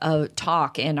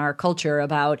talk in our culture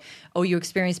about, oh, you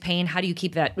experience pain. How do you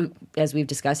keep that, as we've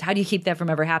discussed, how do you keep that from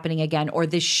ever happening again? Or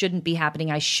this shouldn't be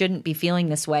happening. I shouldn't be feeling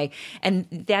this way. And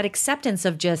that acceptance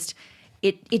of just,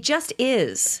 it just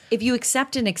is. If you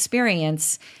accept an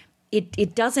experience,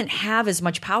 it doesn't have as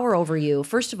much power over you.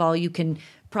 First of all, you can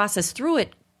process through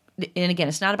it. And again,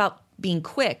 it's not about being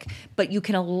quick, but you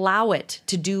can allow it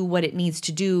to do what it needs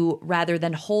to do rather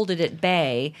than hold it at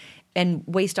bay and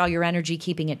waste all your energy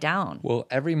keeping it down. Well,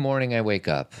 every morning I wake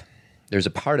up, there's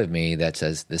a part of me that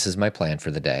says, this is my plan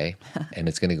for the day, and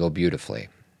it's going to go beautifully.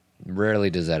 Rarely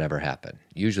does that ever happen.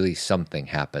 Usually something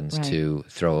happens to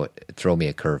throw me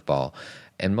a curveball.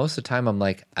 And most of the time I'm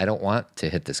like, I don't want to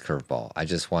hit this curveball. I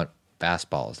just want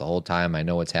fastballs the whole time. I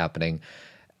know what's happening.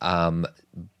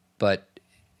 But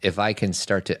if I can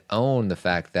start to own the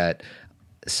fact that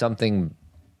something,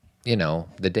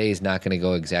 the day is not going to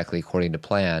go exactly according to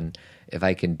plan, if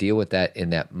I can deal with that in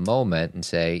that moment and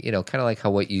say, kind of like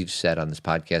how what you've said on this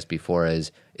podcast before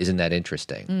is, isn't that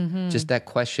interesting? Just that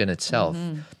question itself,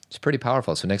 it's pretty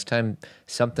powerful. So next time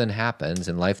something happens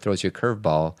and life throws you a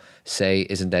curveball, say,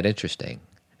 isn't that interesting?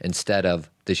 Instead of,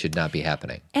 this should not be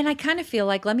happening. And I kind of feel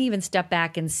like, let me even step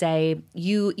back and say,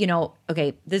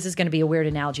 okay, this is going to be a weird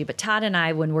analogy, but Todd and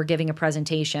I, when we're giving a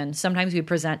presentation, sometimes we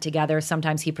present together,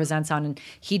 sometimes he presents on, and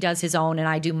he does his own and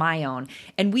I do my own.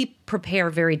 And we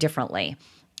prepare very differently.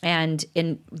 And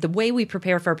in the way we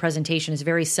prepare for a presentation is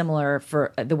very similar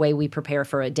for the way we prepare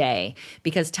for a day,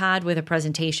 because Todd with a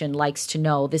presentation likes to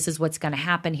know this is what's going to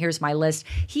happen. Here's my list.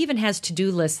 He even has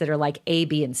to-do lists that are like A,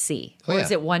 B, and C. Or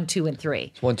is it 1, 2, and 3?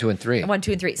 It's 1, 2, and 3. 1,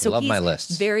 2, and 3. So love he's my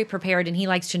lists. Very prepared, and he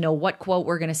likes to know what quote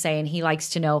we're going to say, and he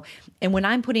likes to know. And when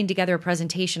I'm putting together a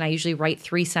presentation, I usually write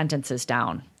 3 sentences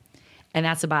down, and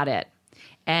that's about it.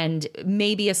 And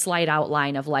maybe a slight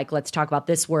outline of like, let's talk about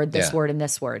this word, and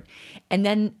this word. And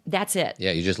then that's it.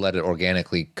 Yeah, you just let it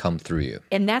organically come through you.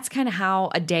 And that's kind of how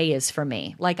a day is for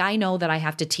me. Like, I know that I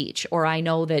have to teach, or I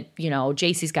know that,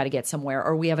 JC's got to get somewhere,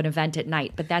 or we have an event at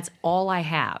night, but that's all I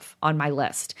have on my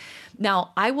list.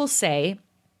 Now, I will say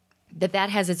that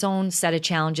has its own set of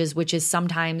challenges, which is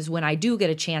sometimes when I do get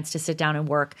a chance to sit down and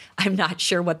work, I'm not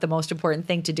sure what the most important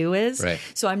thing to do is. Right.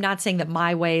 So I'm not saying that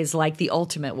my way is like the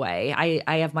ultimate way.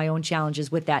 I have my own challenges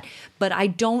with that. But I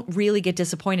don't really get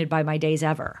disappointed by my days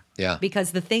ever. Yeah.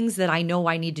 Because the things that I know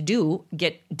I need to do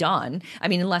get done. I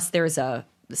mean, unless there's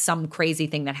some crazy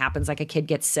thing that happens, like a kid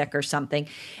gets sick or something.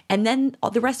 And then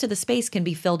the rest of the space can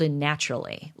be filled in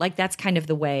naturally. Like, that's kind of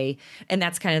the way, and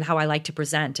that's kind of how I like to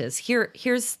present is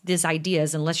here's these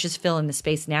ideas, and let's just fill in the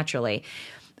space naturally.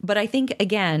 But I think,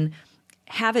 again,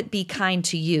 have it be kind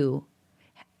to you.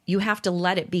 You have to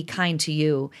let it be kind to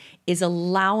you, is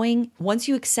allowing, once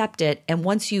you accept it and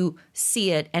once you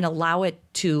see it and allow it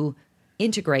to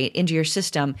integrate into your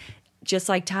system, just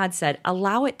like Todd said,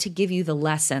 allow it to give you the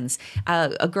lessons.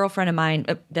 A girlfriend of mine,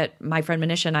 that my friend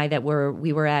Manisha and I,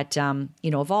 we were at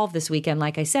Evolve this weekend.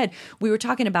 Like I said, we were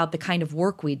talking about the kind of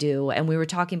work we do, and we were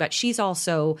talking about, she's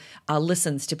also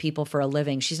listens to people for a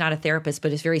living. She's not a therapist,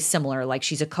 but it's very similar. Like,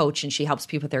 she's a coach and she helps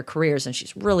people with their careers, and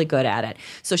she's really good at it.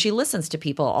 So she listens to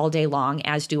people all day long,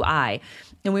 as do I.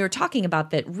 And we were talking about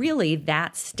that. Really,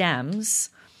 that stems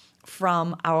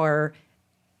from our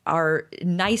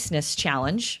niceness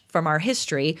challenge from our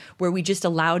history, where we just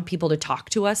allowed people to talk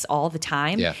to us all the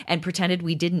time and pretended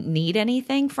we didn't need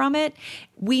anything from it.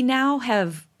 We now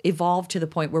have evolved to the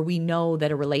point where we know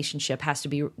that a relationship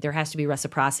there has to be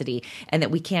reciprocity, and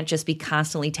that we can't just be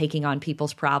constantly taking on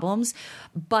people's problems.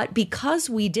 But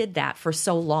because we did that for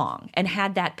so long and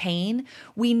had that pain,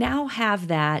 we now have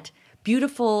that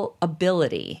beautiful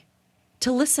ability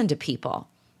to listen to people.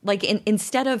 Like,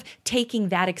 instead of taking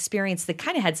that experience that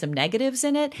kind of had some negatives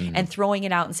in it and throwing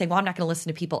it out and saying, well, I'm not going to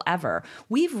listen to people ever,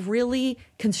 we've really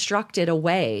constructed a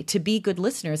way to be good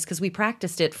listeners because we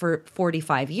practiced it for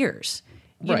 45 years.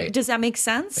 Right. Does that make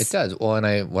sense? It does. Well,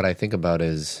 and what I think about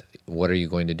is, what are you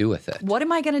going to do with it? What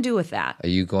am I going to do with that? Are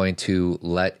you going to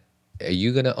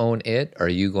own it, or are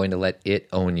you going to let it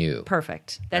own you?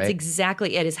 Perfect. That's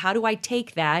exactly it. Is how do I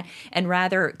take that and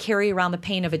rather carry around the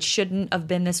pain of it shouldn't have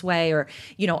been this way, or,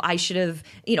 I should have,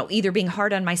 either being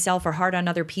hard on myself or hard on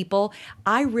other people.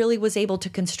 I really was able to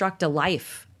construct a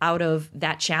life out of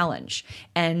that challenge,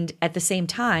 and at the same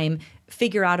time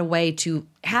figure out a way to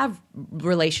have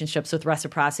relationships with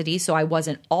reciprocity. So I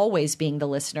wasn't always being the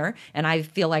listener, and I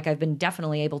feel like I've been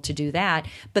definitely able to do that,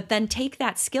 but then take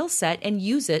that skill set and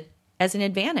use it as an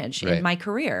advantage in my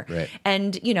career. Right.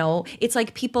 And, it's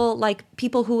like people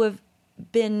who have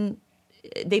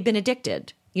they've been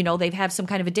addicted they've had some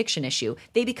kind of addiction issue.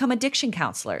 They become addiction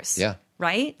counselors. Yeah.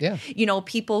 Right? Yeah.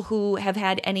 People who have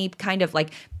had any kind of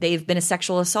they've been a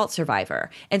sexual assault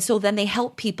survivor. And so then they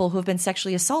help people who have been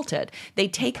sexually assaulted. They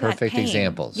take that pain. Perfect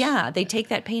examples. Yeah. They take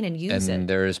that pain and use it. And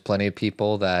there's plenty of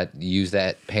people that use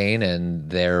that pain and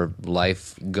their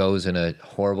life goes in a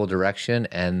horrible direction,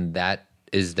 and that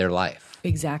is their life.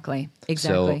 Exactly.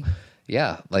 So,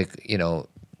 yeah,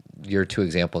 your two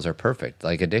examples are perfect.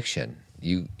 Like addiction.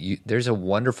 There's a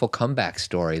wonderful comeback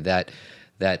story that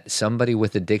somebody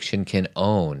with addiction can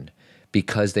own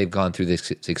because they've gone through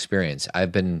this experience.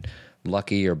 I've been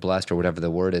lucky or blessed or whatever the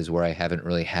word is where I haven't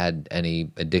really had any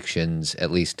addictions.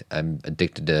 At least I'm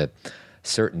addicted to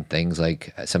certain things,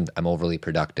 like I'm overly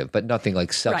productive, but nothing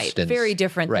like substance. Right, very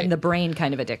different than the brain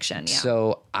kind of addiction. Yeah.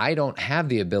 So I don't have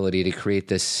the ability to create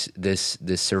this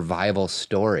survival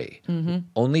story. Mm-hmm.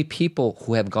 Only people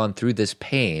who have gone through this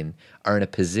pain are in a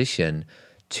position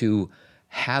to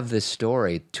have this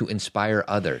story to inspire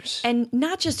others. And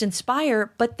not just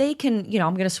inspire, but they can,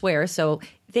 I'm going to swear, so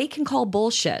they can call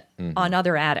bullshit on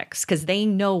other addicts because they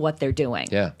know what they're doing.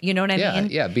 Yeah. You know what I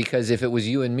mean? Yeah, because if it was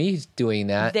you and me doing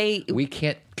that, we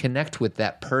can't connect with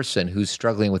that person who's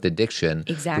struggling with addiction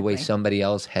the way somebody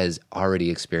else has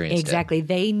already experienced it. Exactly.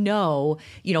 They know,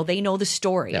 they know the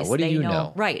stories. Yeah, what do you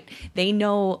know? Right. They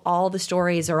know all the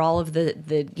stories or all of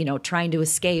the trying to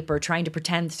escape or trying to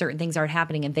pretend certain things aren't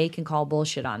happening, and they can call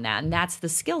bullshit on that. And that's the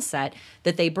skill set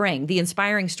that they bring. The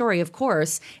inspiring story, of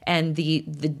course, and the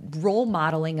role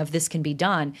modeling of this can be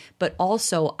done, but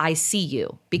also I see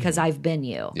you because I've been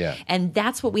you. Yeah. And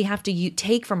that's what we have to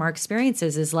take from our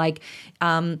experiences is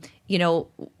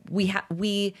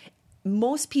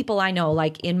most people I know,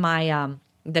 like in my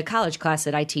the college class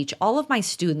that I teach, all of my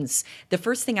students, the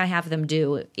first thing I have them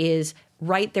do is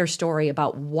write their story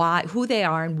about who they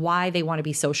are and why they want to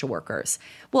be social workers.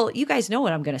 Well, you guys know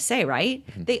what I'm going to say, right?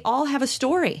 Mm-hmm. They all have a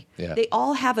story. Yeah. They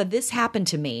all have this happened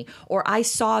to me, or I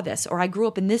saw this, or I grew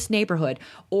up in this neighborhood,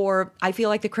 or I feel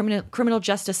like the criminal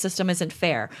justice system isn't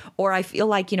fair, or I feel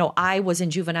like, I was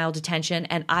in juvenile detention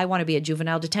and I want to be a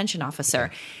juvenile detention officer.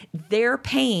 Yeah. Their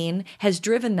pain has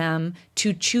driven them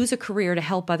to choose a career to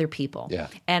help other people. Yeah.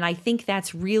 And I think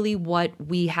that's really what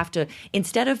we have to,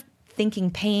 instead of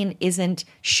thinking pain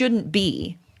shouldn't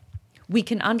be, we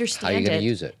can understand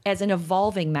it as an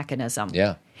evolving mechanism.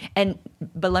 Yeah.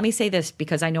 But let me say this,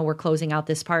 because I know we're closing out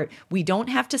this part. We don't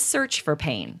have to search for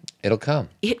pain. It'll come.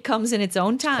 It comes in its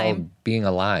own time. It's called being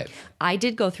alive. I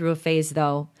did go through a phase,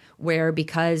 though, where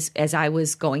because as I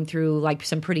was going through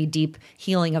some pretty deep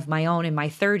healing of my own in my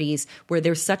 30s, where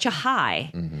there's such a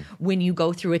high when you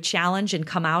go through a challenge and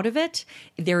come out of it,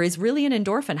 there is really an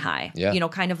endorphin high. Yeah.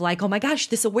 Kind of like, oh my gosh,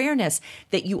 this awareness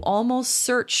that you almost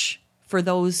search for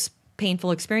those painful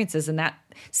experiences, and that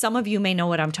some of you may know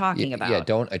what I'm talking about. Yeah,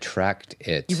 don't attract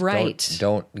it. Right.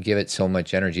 Don't give it so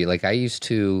much energy. Like I used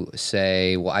to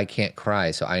say, well, I can't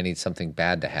cry, so I need something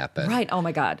bad to happen. Right. Oh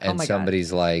my God. And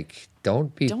somebody's like,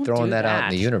 don't throwing that out in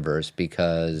the universe,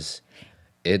 because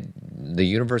the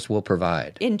universe will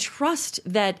provide. And trust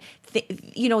that,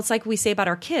 it's like we say about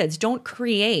our kids. Don't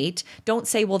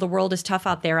say, well, the world is tough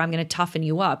out there, I'm going to toughen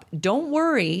you up. Don't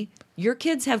worry. Your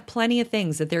kids have plenty of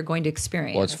things that they're going to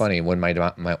experience. Well, it's funny. When my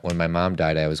mom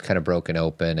died, I was kind of broken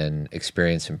open and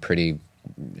experienced some pretty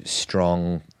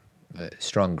strong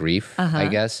grief, I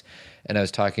guess. And I was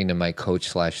talking to my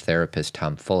coach/therapist,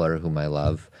 Tom Fuller, whom I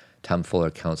love.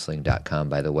 TomFullerCounseling.com,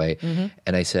 by the way. Mm-hmm.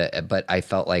 And I said, but I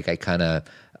felt like I kind of,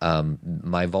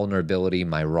 my vulnerability,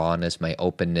 my rawness, my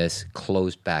openness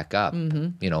closed back up,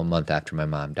 a month after my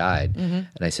mom died. Mm-hmm.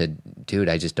 And I said, dude,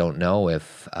 I just don't know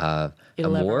if I'm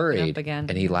worried.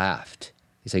 And he laughed.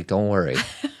 He's like, don't worry.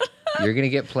 You're going to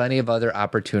get plenty of other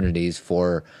opportunities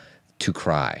to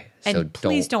cry. And so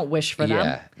please don't wish for them.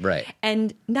 Yeah, right.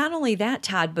 And not only that,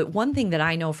 Todd, but one thing that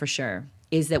I know for sure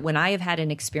is that when I have had an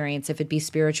experience, if it be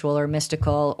spiritual or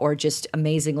mystical or just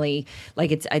amazingly, like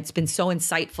it's been so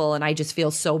insightful and I just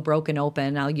feel so broken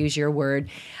open, I'll use your word.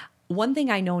 One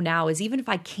thing I know now is even if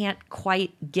I can't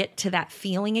quite get to that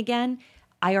feeling again,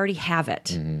 I already have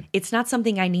it. Mm-hmm. It's not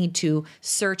something I need to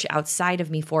search outside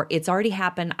of me for. It's already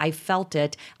happened. I felt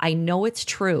it. I know it's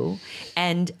true.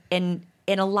 And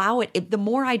allow it. The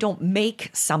more I don't make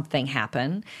something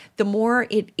happen, the more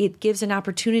it gives an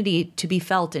opportunity to be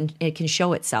felt and it can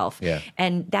show itself. Yeah.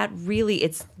 And that really,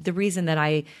 it's the reason that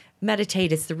I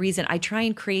meditate. It's the reason I try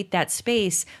and create that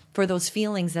space for those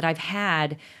feelings that I've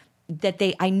had that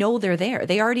I know they're there.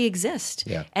 They already exist.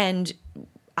 Yeah. And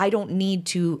I don't need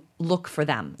to look for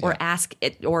them or ask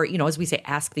it, or, as we say,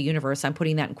 ask the universe. I'm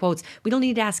putting that in quotes. We don't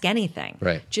need to ask anything.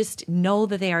 Right. Just know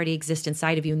that they already exist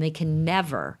inside of you and they can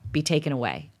never be taken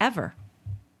away, ever.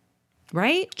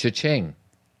 Right? Cha-ching.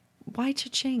 Why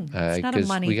cha-ching? It's not a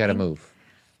money we got to thing. move.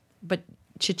 But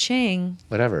cha-ching.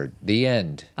 Whatever. The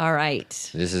end. All right.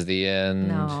 This is the end.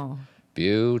 No.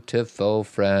 Beautiful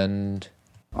friend.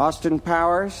 Austin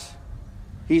Powers,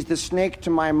 he's the snake to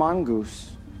my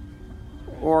mongoose.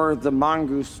 Or the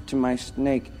mongoose to my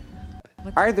snake.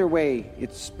 Either way,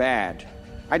 it's bad.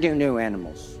 I do know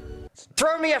animals.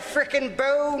 Throw me a frickin'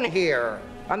 bone here.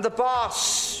 I'm the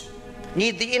boss.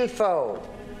 Need the info.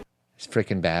 It's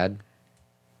freaking bad.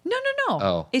 No.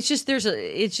 Oh. It's just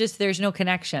there's no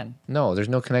connection. No, there's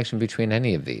no connection between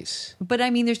any of these. But I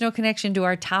mean, there's no connection to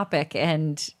our topic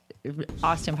and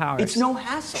Austin Powers. It's no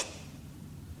hassle.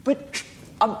 But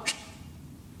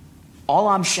all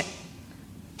I'm saying,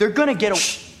 they're gonna get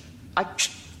a.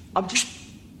 I'm just.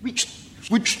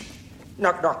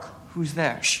 Knock, knock. Who's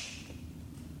there?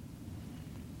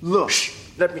 Look,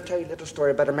 let me tell you a little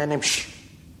story about a man named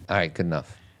All right, good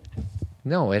enough.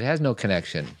 No, it has no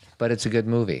connection, but it's a good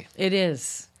movie. It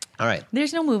is. All right.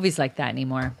 There's no movies like that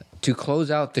anymore. To close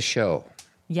out the show.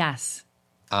 Yes.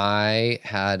 I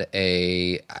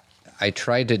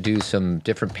tried to do some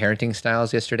different parenting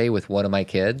styles yesterday with one of my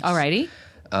kids. Alrighty.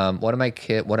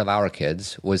 One of our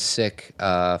kids was sick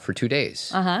for 2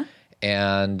 days. Uh-huh.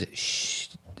 And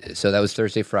so that was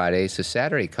Thursday, Friday. So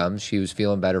Saturday comes. She was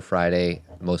feeling better Friday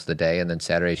most of the day. And then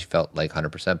Saturday she felt like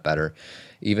 100% better,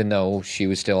 even though she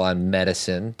was still on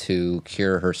medicine to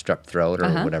cure her strep throat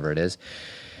or whatever it is.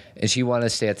 And she wanted to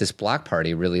stay at this block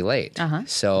party really late.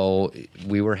 So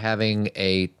we were having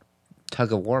a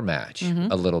tug of war match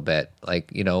a little bit.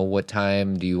 Like, what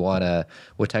time do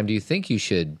you think you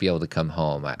should be able to come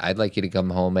home? I'd like you to come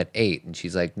home at 8. And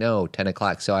she's like, no, 10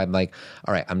 o'clock. So I'm like,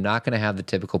 all right, I'm not going to have the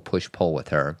typical push-pull with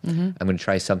her. I'm going to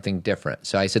try something different.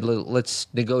 So I said, let's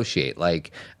negotiate.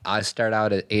 Like, I start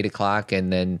out at 8 o'clock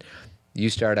and then you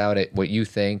start out at what you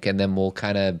think, and then we'll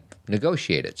kind of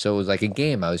negotiate it. So it was like a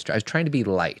game. I was trying to be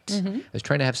light. I was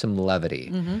trying to have some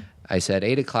levity. I said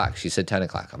 8 o'clock. She said 10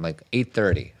 o'clock. I'm like,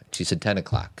 8:30. She said 10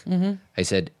 o'clock. I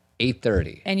said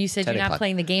 8:30. And you said you're not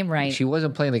playing the game right. She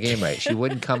wasn't playing the game right. She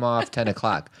wouldn't come off 10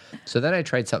 o'clock. So then I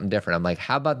tried something different. I'm like,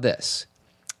 how about this?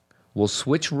 We'll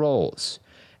switch roles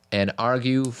and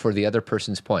argue for the other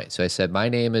person's point. So I said, my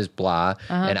name is blah,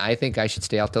 and I think I should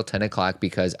stay out till 10 o'clock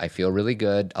because I feel really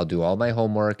good. I'll do all my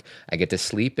homework. I get to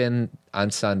sleep in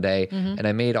on Sunday. And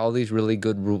I made all these really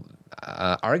good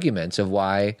arguments of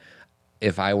why,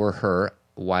 if I were her,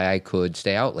 why I could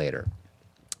stay out later.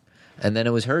 And then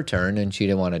it was her turn, and she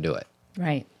didn't want to do it.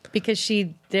 Right. Because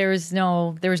there was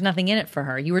nothing in it for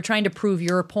her. You were trying to prove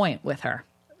your point with her.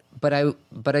 But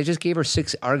I just gave her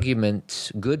 6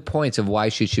 arguments, good points of why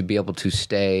she should be able to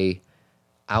stay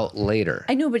out later.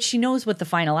 I know, but she knows what the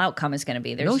final outcome is going to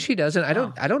be. No, she doesn't. I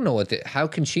don't know how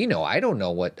can she know? I don't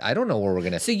know where we're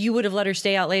going to. So you would have let her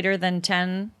stay out later than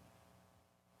 10?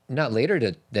 Not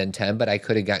later than 10, but I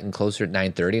could have gotten closer at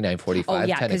 9:30, 9:45, 10 o'clock. Oh,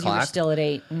 yeah, because you were still at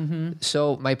 8.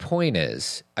 So my point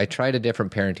is, I tried a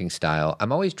different parenting style.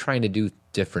 I'm always trying to do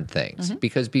different things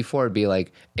because before it'd be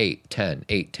like 8, 10,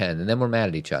 8, 10, and then we're mad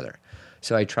at each other.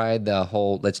 So I tried the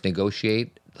whole let's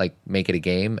negotiate, like make it a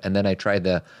game, and then I tried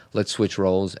the let's switch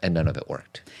roles, and none of it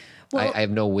worked. Well, I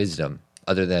have no wisdom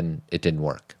other than it didn't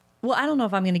work. Well, I don't know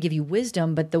if I'm going to give you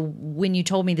wisdom, but when you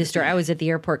told me this story, I was at the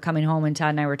airport coming home, and Todd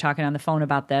and I were talking on the phone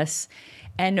about this.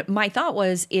 And my thought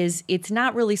is it's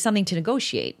not really something to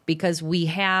negotiate because we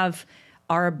have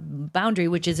our boundary,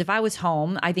 which is if I was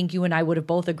home, I think you and I would have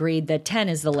both agreed that 10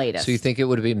 is the latest. So you think it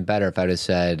would have been better if I would have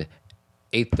said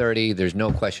 8:30, there's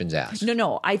no questions asked?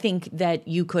 No. I think that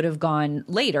you could have gone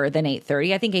later than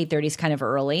 8:30. I think 8:30 is kind of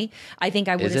early. I think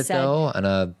I would have said... Is it though? On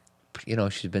a...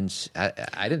 she's been.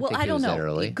 I didn't think it was that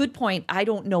early. Good point. I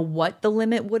don't know what the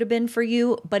limit would have been for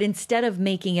you, but instead of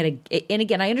making it and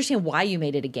again, I understand why you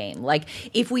made it a game. Like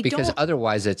if we because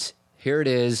otherwise it's here it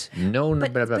is. No,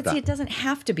 but, blah, blah, blah. But see, it doesn't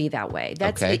have to be that way.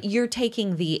 That's okay. You're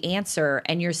taking the answer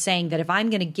and you're saying that if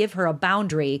I'm going to give her a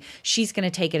boundary, she's going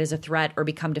to take it as a threat or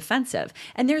become defensive.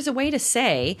 And there's a way to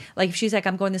say, like if she's like,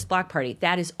 I'm going to this block party,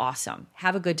 that is awesome.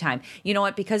 Have a good time. You know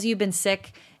what? Because you've been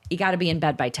sick, you got to be in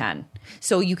bed by 10.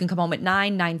 So you can come home at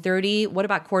 9, 9:30. What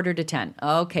about 9:45?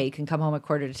 Okay, you can come home at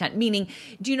 9:45. Meaning,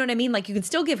 do you know what I mean? Like you can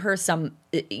still give her some,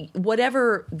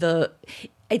 whatever the...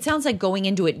 It sounds like going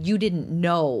into it, you didn't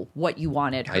know what you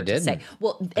wanted her to say.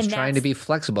 Well, I was trying to be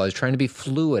flexible. I was trying to be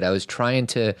fluid. I was trying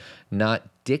to not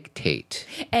dictate.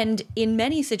 And in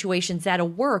many situations, that'll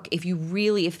work if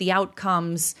the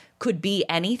outcomes could be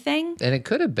anything. And it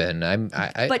could have been.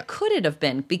 But could it have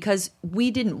been? Because we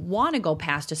didn't want to go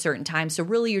past a certain time. So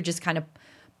really, you're just kind of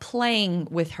playing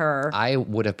with her. I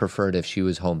would have preferred if she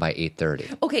was home by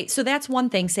 8:30. Okay, so that's one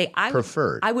thing. Say I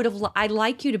preferred. I'd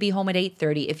like you to be home at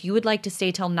 8:30. If you would like to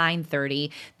stay till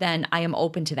 9:30, then I am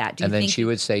open to that. And then she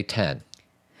would say 10.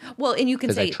 Well, and you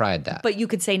can say, I tried that. But you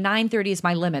could say 9:30 is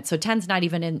my limit. So 10's not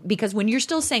even in, because when you're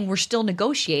still saying we're still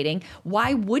negotiating,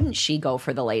 why wouldn't she go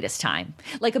for the latest time?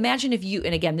 Like, imagine if you,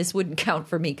 and again, this wouldn't count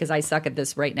for me because I suck at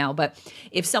this right now, but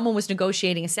if someone was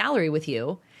negotiating a salary with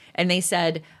you and they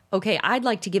said, okay, I'd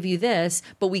like to give you this,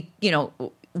 but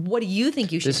what do you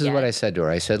think you should get? This is what I said to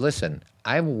her. I said, listen,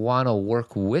 I want to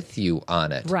work with you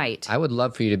on it. Right. I would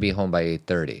love for you to be home by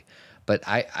 8:30, but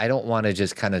I don't want to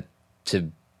just kind of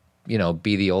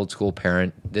be the old school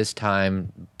parent this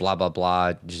time, blah, blah,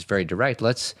 blah, just very direct.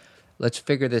 Let's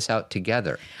figure this out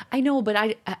together. I know, but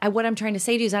I what I'm trying to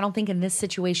say to you is I don't think in this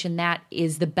situation that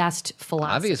is the best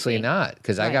philosophy. Obviously not,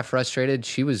 because I got frustrated.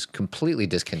 She was completely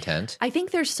discontent. I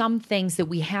think there's some things that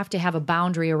we have to have a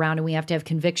boundary around and we have to have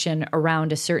conviction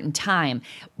around a certain time.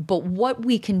 But what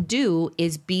we can do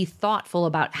is be thoughtful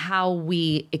about how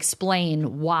we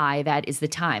explain why that is the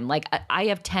time. Like I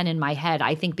have 10 in my head,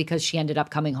 I think because she ended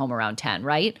up coming home around 10,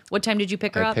 right? What time did you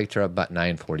pick her up? I picked her up about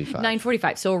 9:45.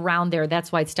 9:45. So around there,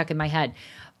 that's why it's stuck in my head.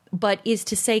 But is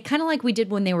to say, kind of like we did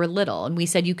when they were little, and we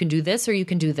said you can do this or you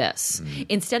can do this.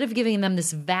 Instead of giving them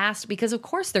this vast, because of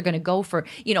course they're going to go for,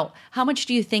 how much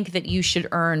do you think that you should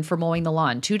earn for mowing the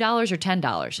lawn? $2 or $10?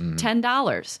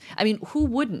 $10. I mean, who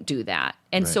wouldn't do that?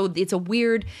 And so it's a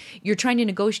weird, you're trying to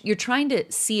negotiate, you're trying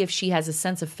to see if she has a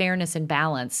sense of fairness and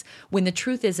balance, when the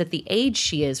truth is at the age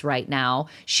she is right now,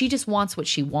 she just wants what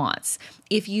she wants.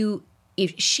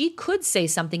 If she could say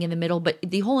something in the middle, but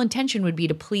the whole intention would be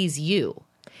to please you.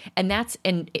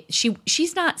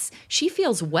 She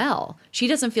feels well. She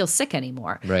doesn't feel sick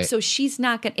anymore. Right. So she's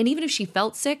not going to, and even if she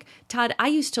felt sick, Todd, I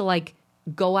used to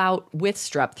go out with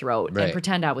strep throat and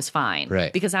pretend I was fine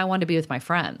because I wanted to be with my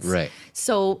friends. Right.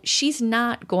 So she's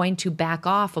not going to back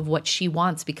off of what she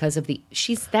wants because of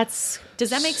does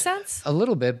that make sense? A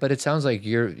little bit, but it sounds like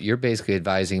you're basically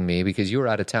advising me because you were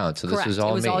out of town. So Correct. This was all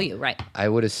me. It was all you, right. I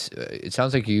would have, it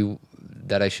sounds like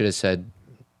that I should have said,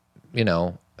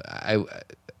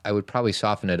 I would probably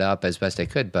soften it up as best I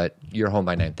could, but you're home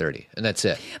by 9:30, and that's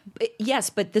it.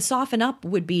 Yes, but the soften up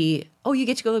would be, oh, you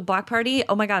get to go to the block party?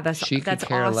 Oh my God, that's awesome. She could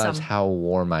care less how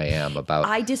warm I am about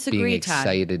I disagree, being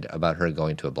excited about her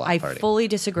going to a block party. I fully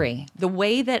disagree. The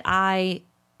way that I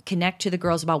connect to the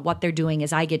girls about what they're doing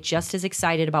is I get just as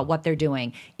excited about what they're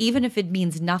doing, even if it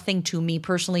means nothing to me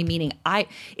personally, meaning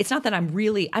it's not that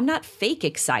I'm not fake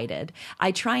excited.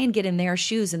 I try and get in their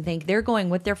shoes and think they're going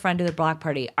with their friend to the block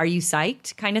party. Are you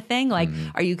psyched? Kind of thing. Like,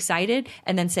 are you excited?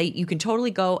 And then say, you can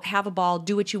totally go, have a ball,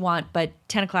 do what you want, but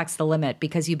 10 o'clock's the limit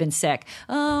because you've been sick.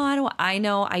 Oh, I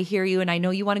know, I hear you, and I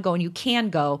know you want to go and you can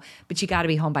go, but you got to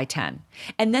be home by 10.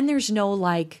 And then there's no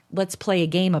let's play a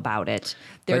game about it.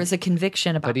 There is a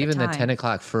conviction about it. But even the 10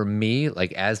 o'clock for me,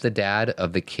 as the dad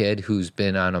of the kid who's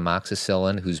been on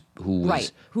amoxicillin, who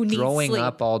was throwing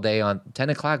up all day on 10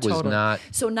 o'clock was not.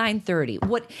 So 9:30.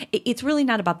 It's really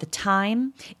not about the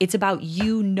time. It's about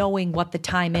you knowing what the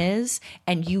time is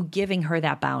and you giving her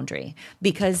that boundary.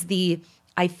 Because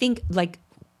I think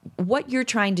what you're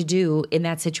trying to do in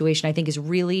that situation, I think, is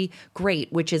really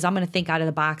great, which is I'm going to think out of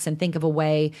the box and think of a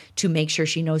way to make sure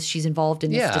she knows she's involved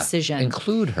in this decision.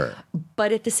 Include her.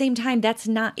 But at the same time, it's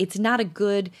not a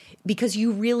good, because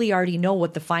you really already know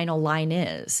what the final line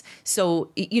is. So,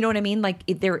 you know what I mean?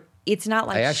 It's not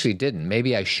like... I actually didn't.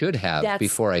 Maybe I should have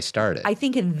before I started. I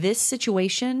think in this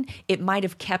situation, it might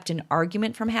have kept an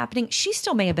argument from happening. She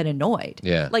still may have been annoyed.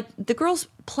 Yeah. The girls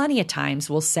plenty of times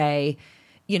will say...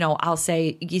 I'll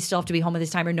say, you still have to be home at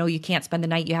this time, or no, you can't spend the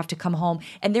night, you have to come home.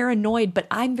 And they're annoyed, but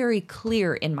I'm very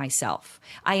clear in myself.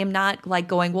 I am not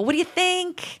going, well, what do you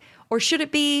think? Or should it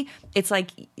be? It's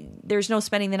there's no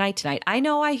spending the night tonight. I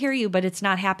know, I hear you, but it's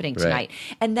not happening tonight.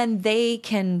 Right. And then they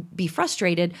can be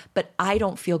frustrated, but I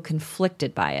don't feel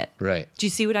conflicted by it. Right. Do you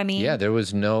see what I mean? Yeah, there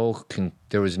was no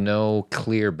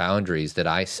clear boundaries that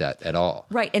I set at all.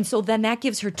 Right. And so then that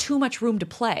gives her too much room to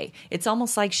play. It's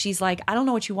almost like she's like, I don't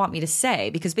know what you want me to say,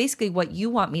 because basically what you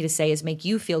want me to say is make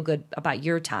you feel good about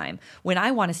your time when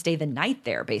I want to stay the night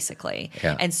there, basically.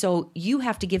 Yeah. And so you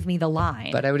have to give me the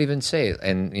line. But I would even say,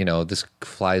 and this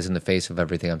flies in the face of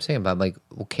everything I'm saying, but I'm like,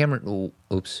 well, Cameron,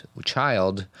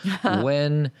 child,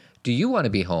 when do you want to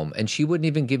be home? And she wouldn't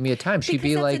even give me a time. She'd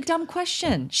be that's a dumb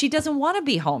question. She doesn't want to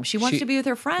be home. She wants to be with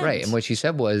her friends. Right. And what she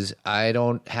said was, I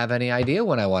don't have any idea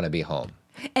when I want to be home.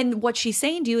 And what she's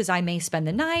saying to you is, I may spend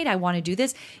the night. I want to do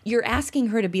this. You're asking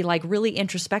her to be really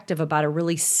introspective about a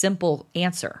really simple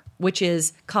answer, which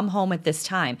is come home at this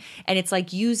time. And it's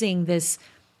using this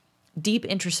deep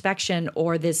introspection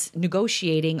or this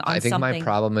negotiating on something. I think my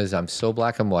problem is I'm so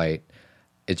black and white.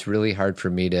 It's really hard for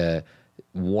me to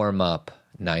warm up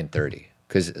 9:30.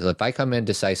 Because if I come in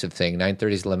decisive thing,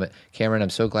 9:30 is the limit. Cameron, I'm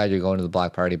so glad you're going to the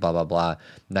block party, blah, blah, blah.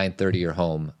 9:30 you're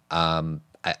home.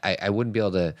 I wouldn't be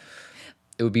able to.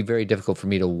 It would be very difficult for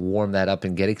me to warm that up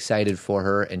and get excited for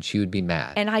her, and she would be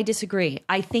mad. And I disagree.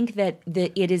 I think that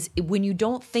it is when you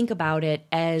don't think about it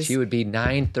as she would be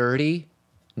 9:30.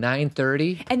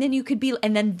 9:30, and then you could be,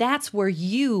 and then that's where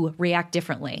you react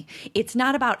differently. It's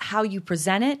not about how you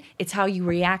present it; it's how you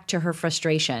react to her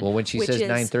frustration. Well, when she says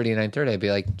 9:30, I'd be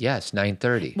like, yes,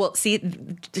 9:30. Well, see,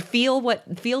 feel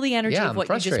the energy of what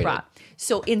you just brought.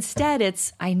 So instead,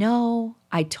 it's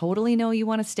I totally know you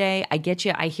want to stay. I get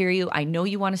you. I hear you. I know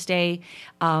you want to stay,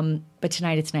 but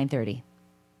tonight it's 9:30.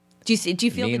 Do you feel the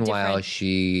difference? Meanwhile,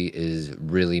 she is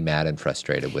really mad and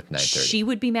frustrated with 9:30. She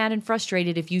would be mad and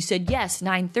frustrated if you said, yes,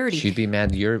 9:30. She'd be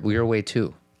mad your way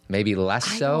too. Maybe less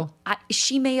so.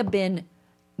 She may have been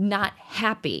not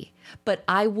happy, but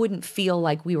I wouldn't feel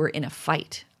like we were in a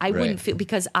fight. I wouldn't feel,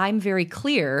 because I'm very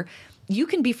clear. You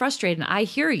can be frustrated, and I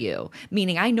hear you,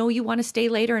 meaning I know you want to stay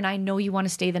later, and I know you want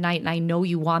to stay the night, and I know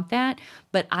you want that,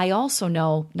 but I also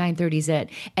know 9:30 is it.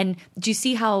 And do you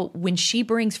see how when she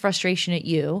brings frustration at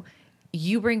you,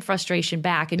 you bring frustration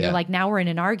back, and you're like, now we're in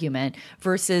an argument,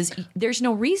 versus there's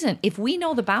no reason. If we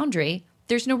know the boundary,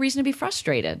 there's no reason to be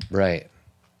frustrated. Right.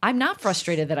 I'm not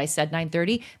frustrated that I said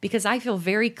 9:30 because I feel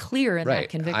very clear in that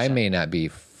conviction. I may not be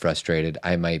frustrated.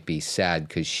 I might be sad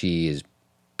because she is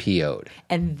PO'd.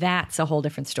 And that's a whole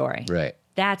different story. Right.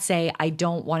 That's I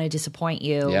don't want to disappoint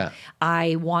you. Yeah.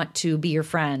 I want to be your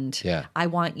friend. Yeah. I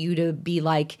want you to be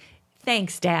like,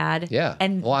 thanks, Dad. Yeah.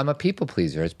 And well, I'm a people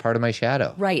pleaser. It's part of my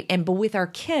shadow. Right. But with our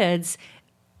kids,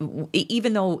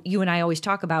 even though you and I always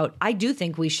talk about, I do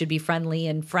think we should be friendly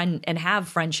and have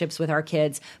friendships with our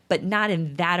kids, but not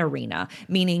in that arena.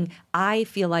 Meaning, I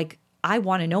feel like I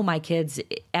want to know my kids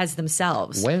as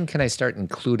themselves. When can I start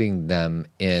including them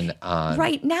in on?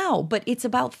 Right now, but it's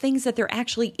about things that there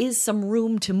actually is some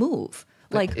room to move.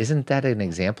 Like, isn't that an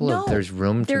example of there's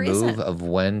room to move isn't. of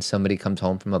when somebody comes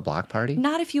home from a block party?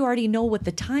 Not if you already know what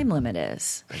the time limit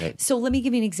is. Right. So let me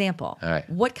give you an example. All right.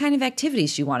 What kind of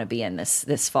activities do you want to be in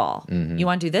this fall? Mm-hmm. You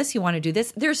want to do this? You want to do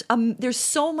this? There's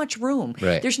so much room.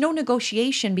 Right. There's no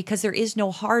negotiation because there is no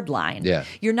hard line. Yeah.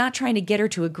 You're not trying to get her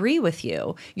to agree with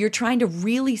you. You're trying to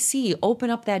really open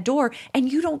up that door, and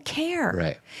you don't care.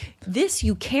 Right. This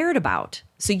you cared about.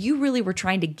 So you really were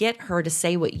trying to get her to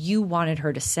say what you wanted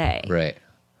her to say. Right.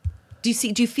 Do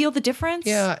you feel the difference?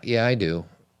 Yeah, I do.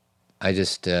 I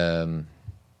just, I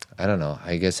don't know.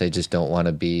 I guess I just don't want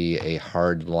to be a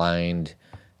hard-lined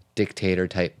dictator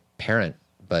type parent,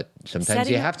 but sometimes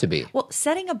you have to be. Well,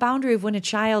 setting a boundary of when a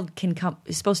child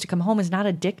is supposed to come home is not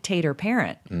a dictator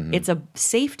parent. Mm-hmm. It's a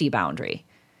safety boundary.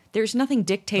 There's nothing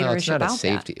dictatorish about that. It's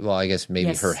not a safety. Well, I guess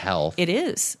maybe her health. It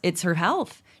is. It's her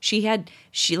health.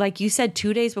 She like you said,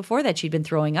 2 days before that, she'd been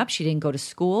throwing up. She didn't go to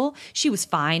school. She was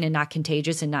fine and not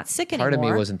contagious and not sick anymore. Part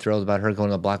of me wasn't thrilled about her going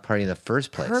to a block party in the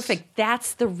first place. Perfect.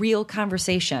 That's the real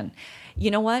conversation. You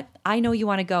know what? I know you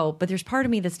want to go, but there's part of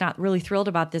me that's not really thrilled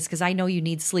about this because I know you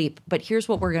need sleep. But here's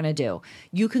what we're going to do.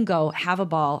 You can go, have a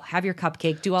ball, have your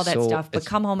cupcake, do all that stuff, but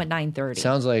come home at 9:30.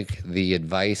 Sounds like the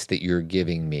advice that you're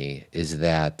giving me is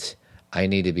that I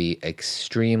need to be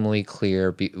extremely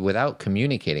clear without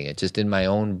communicating it, just in my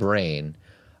own brain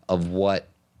of what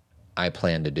I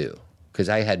plan to do, because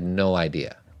I had no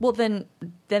idea. Well, then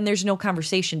there's no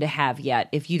conversation to have yet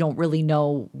if you don't really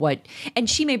know what. And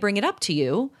she may bring it up to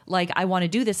you, like, I want to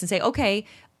do this, and say, okay,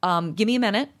 give me a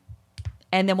minute,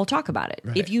 and then we'll talk about it.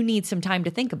 Right. If you need some time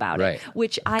to think about it,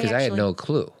 which because I had no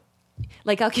clue.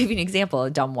 Like, I'll give you an example,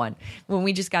 a dumb one. When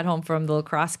we just got home from the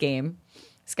lacrosse game,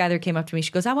 Skylar came up to me.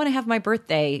 She goes, I want to have my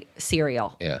birthday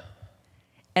cereal. Yeah.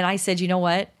 And I said, you know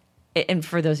what? And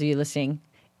for those of you listening,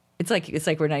 it's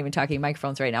like we're not even talking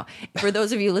microphones right now. For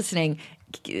those of you listening,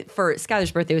 for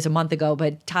Skylar's birthday was a month ago,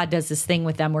 but Todd does this thing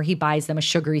with them where he buys them a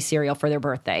sugary cereal for their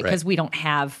birthday because we don't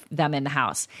have them in the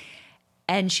house.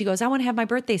 And she goes, I want to have my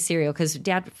birthday cereal because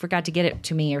Dad forgot to get it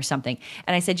to me or something.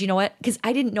 And I said, you know what? Because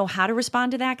I didn't know how to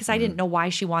respond to that because I didn't know why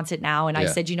she wants it now. And I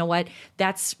said, you know what?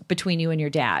 That's between you and your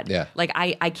dad. Yeah. Like,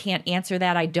 I can't answer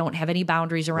that. I don't have any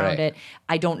boundaries around it.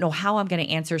 I don't know how I'm going to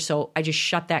answer. So I just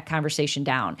shut that conversation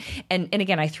down. And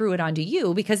again, I threw it onto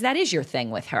you because that is your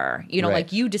thing with her. You know,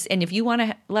 like you just, and if you want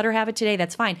to let her have it today,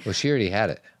 that's fine. Well, she already had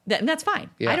it. And that's fine.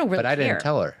 Yeah, I don't really care. But I didn't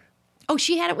tell her. Oh,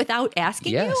 she had it without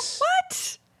asking you?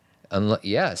 What?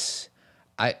 Yes.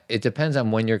 It depends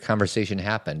on when your conversation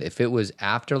happened. If it was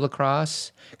after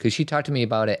lacrosse, because she talked to me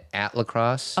about it at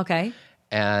lacrosse. Okay.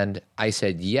 And I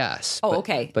said yes. Oh,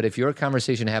 okay. But if your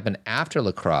conversation happened after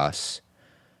lacrosse,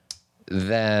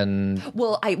 then...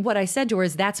 Well, what I said to her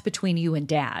is that's between you and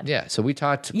Dad. Yeah, so we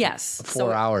talked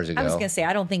 4 hours ago. I was going to say,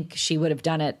 I don't think she would have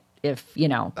done it if,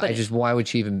 but why would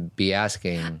she even be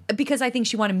asking? Because I think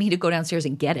she wanted me to go downstairs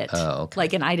and get it. Oh, okay.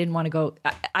 And I didn't want to go.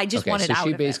 I just wanted out of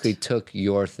it. So she basically took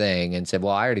your thing and said,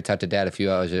 well, I already talked to Dad a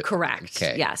few hours ago. Correct.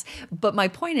 Okay. Yes. But my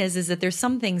point is that there's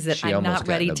some things that I'm not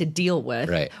ready to deal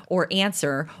with or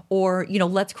answer or,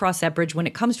 let's cross that bridge when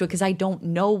it comes to it because I don't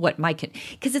know what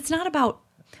because it's not about,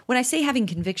 when I say having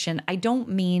conviction, I don't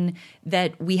mean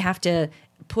that we have to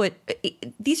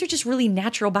these are just really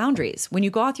natural boundaries. When you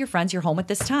go out with your friends, you're home at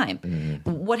this time.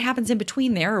 Mm-hmm. What happens in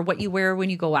between there or what you wear when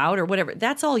you go out or whatever,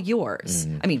 that's all yours.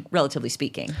 Mm-hmm. I mean, relatively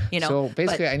speaking, So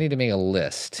basically I need to make a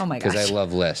list. Oh my gosh. Because I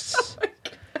love lists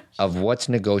of what's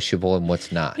negotiable and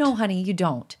what's not. No, honey, you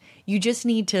don't. You just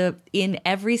need to, in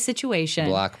every situation.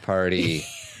 Block party,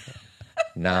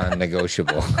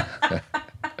 non-negotiable.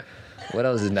 What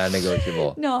else is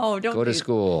non-negotiable? No, don't go to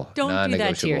school. Don't do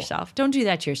that to yourself. Don't do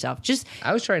that to yourself. Just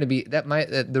I was trying to be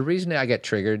the reason I get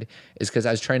triggered is because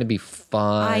I was trying to be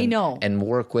fun. I know. And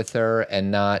work with her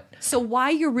and not. So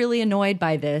why you're really annoyed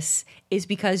by this is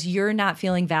because you're not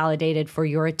feeling validated for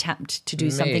your attempt to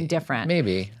do something different.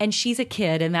 Maybe. And she's a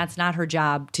kid, and that's not her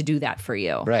job to do that for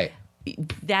you. Right.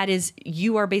 That is,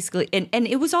 you are basically, and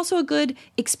it was also a good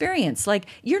experience. Like,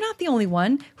 you're not the only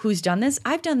one who's done this.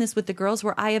 I've done this with the girls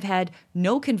where I have had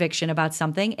no conviction about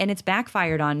something and it's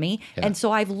backfired on me. Yeah. And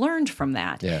so I've learned from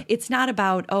that. Yeah. It's not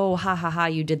about, oh, ha, ha, ha,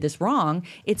 you did this wrong.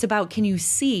 It's about, can you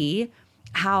see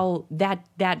how that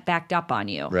backed up on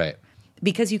you? Right.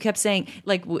 Because you kept saying,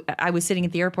 like, I was sitting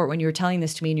at the airport when you were telling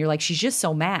this to me and you're like, she's just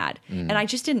so mad. And I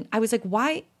just didn't, I was like,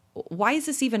 why is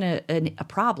this even a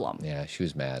problem? Yeah, she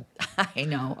was mad. I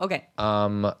know. Okay.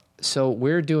 So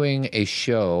we're doing a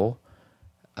show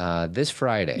this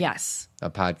Friday. Yes. A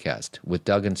podcast with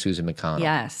Doug and Susan McConnell.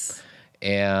 Yes.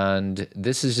 And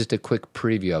this is just a quick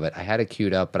preview of it. I had it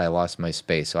queued up, but I lost my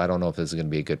space, so I don't know if this is going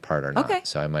to be a good part or not. Okay.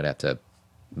 So I might have to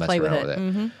mess around with it.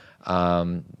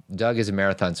 Mm-hmm. Doug is a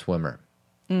marathon swimmer.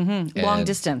 Mm-hmm. Long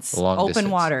distance. Open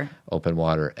water. Open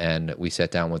water. And we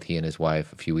sat down with he and his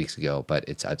wife a few weeks ago, but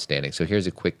it's outstanding. So here's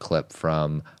a quick clip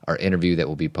from our interview that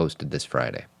will be posted this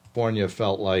Friday. California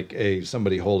felt like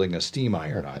somebody holding a steam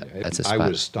iron on you. That's a spot. I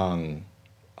was stung.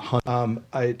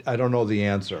 I don't know the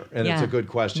answer, and it's a good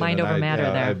question. Mind over matter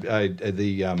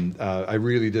there. I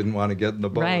really didn't want to get in the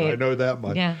boat. Right. I know that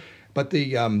much. Yeah. But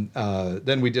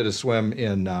then we did a swim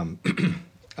in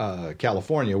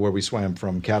California, where we swam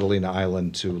from Catalina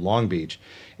Island to Long Beach,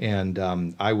 and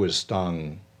I was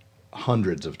stung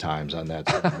hundreds of times on that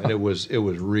swim, and it was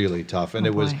really tough. And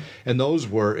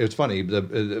it's funny,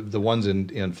 the ones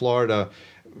in Florida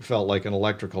felt like an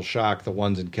electrical shock. The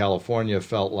ones in California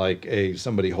felt like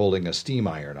somebody holding a steam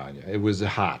iron on you. It was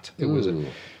hot. It was,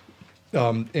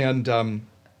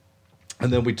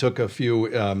 and then we took a few,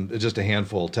 just a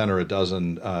handful, 10 or a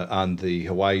dozen, on the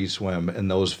Hawaii swim,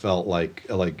 and those felt like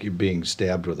being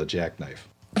stabbed with a jackknife.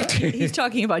 He's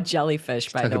talking about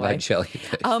jellyfish, by the way.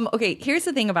 Jellyfish. Okay, here's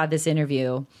the thing about this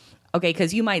interview. Okay,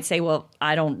 because you might say, well,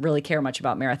 I don't really care much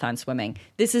about marathon swimming.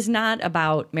 This is not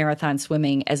about marathon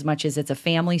swimming as much as it's a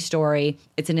family story.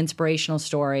 It's an inspirational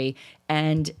story.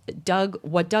 And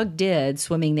what Doug did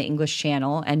swimming the English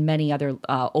Channel and many other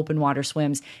open water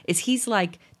swims is he's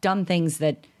like done things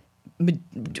that,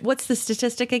 what's the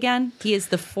statistic again? He is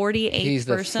the 48th person? He's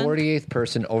the 48th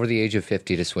person over the age of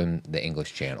 50 to swim the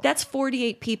English Channel. That's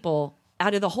 48 people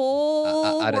out of the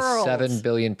whole out world. Out of 7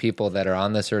 billion people that are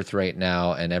on this earth right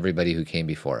now and everybody who came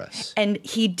before us. And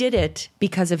he did it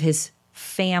because of his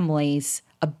family's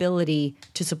ability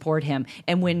to support him.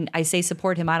 And when I say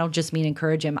support him, I don't just mean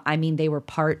encourage him. I mean they were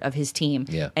part of his team.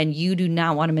 Yeah. And you do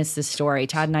not want to miss this story.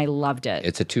 Todd and I loved it.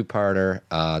 It's a 2-parter.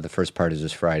 The first part is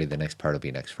this Friday. The next part will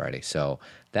be next Friday. So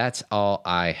that's all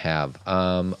I have.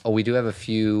 We do have a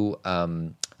few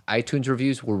iTunes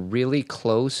reviews. We're really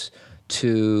close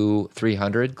to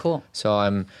 300. Cool.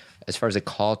 So as far as a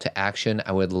call to action,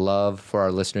 I would love for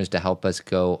our listeners to help us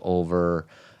go over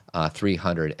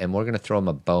 300. And we're going to throw them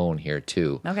a bone here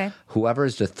too. Okay. Whoever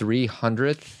is the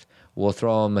 300th, we'll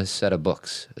throw them a set of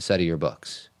your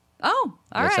books. Oh,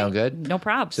 all right. Does that sound good? No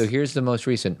props. So here's the most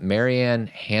recent. Marianne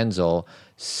Hansel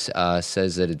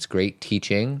says that it's great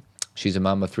teaching. She's a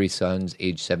mom of 3 sons,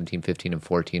 aged 17, 15, and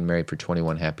 14, married for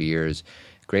 21 happy years.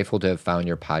 Grateful to have found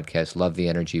your podcast. Love the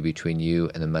energy between you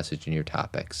and the message in your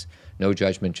topics. No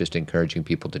judgment, just encouraging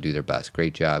people to do their best.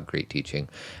 Great job, great teaching.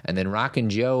 And then Rockin'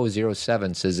 Joe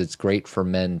 07 says it's great for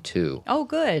men too. Oh,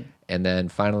 good. And then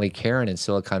finally, Karen in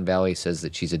Silicon Valley says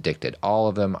that she's addicted. All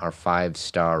of them are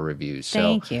 5-star reviews.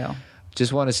 Thank you.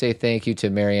 Just want to say thank you to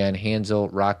Marianne Hansel,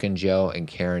 Rockin' Joe, and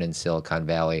Karen in Silicon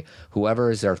Valley.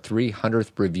 Whoever is our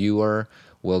 300th reviewer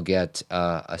will get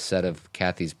a set of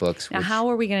Kathy's books. Now, how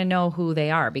are we going to know who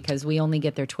they are? Because we only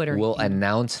get their Twitter. We'll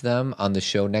announce them on the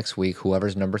show next week,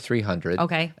 whoever's number 300.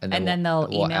 Okay. And then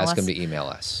we'll ask them to email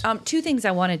us. 2 things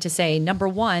I wanted to say. Number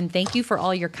 1, thank you for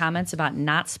all your comments about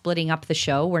not splitting up the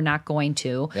show. We're not going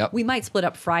to. Yep. We might split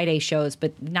up Friday shows,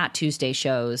 but not Tuesday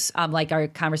shows. Like our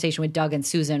conversation with Doug and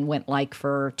Susan went like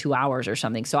for 2 hours or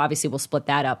something. So obviously we'll split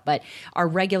that up. But our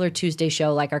regular Tuesday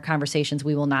show, like our conversations,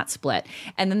 we will not split.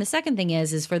 And then the second thing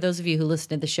is for those of you who listened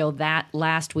to the show that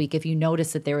last week, if you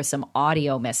noticed that there was some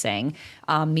audio missing,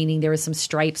 meaning there was some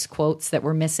Stripes quotes that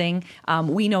were missing,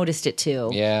 we noticed it too.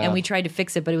 Yeah. And we tried to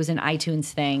fix it, but it was an iTunes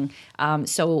thing.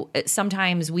 So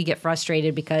sometimes we get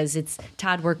frustrated because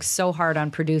Todd works so hard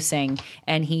on producing,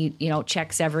 and he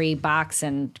checks every box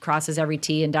and crosses every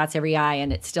T and dots every I,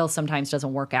 and it still sometimes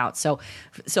doesn't work out. So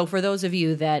for those of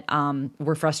you that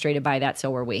were frustrated by that,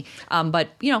 so were we.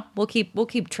 But we'll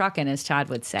keep trucking, as Todd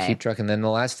would say. Keep trucking. Then the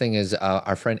last thing is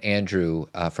our friend Andrew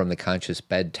from the Conscious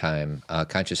Bedtime,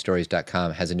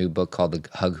 ConsciousStories.com, has a new book called The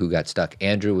Hug Who Got Stuck.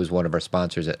 Andrew was one of our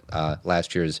sponsors at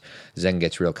last year's Zen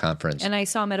Gets Real conference. And I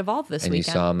saw him at Evolve this weekend. And you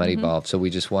saw him at Evolve. So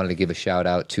we just wanted to give a shout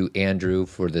out to Andrew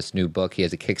for this new book. He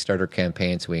has a Kickstarter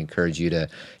campaign, so we encourage you to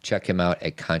check him out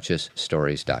at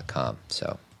ConsciousStories.com.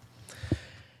 So,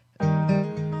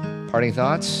 parting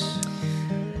thoughts?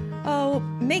 Oh,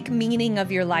 make meaning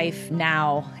of your life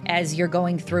now as you're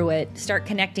going through it. Start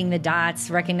connecting the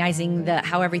dots, recognizing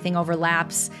how everything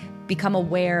overlaps. Become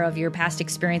aware of your past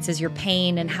experiences, your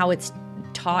pain, and how it's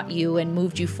taught you and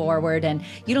moved you forward. And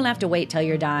you don't have to wait till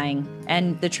you're dying.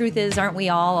 And the truth is, aren't we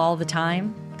all the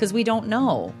time? Because we don't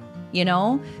know,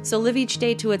 So live each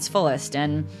day to its fullest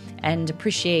and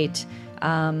appreciate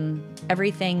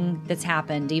everything that's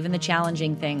happened, even the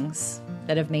challenging things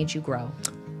that have made you grow.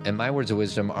 And my words of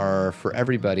wisdom are for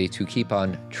everybody to keep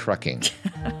on trucking.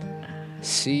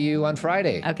 See you on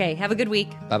Friday. Okay, have a good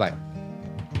week. Bye-bye.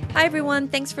 Hi, everyone.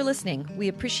 Thanks for listening. We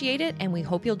appreciate it, and we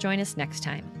hope you'll join us next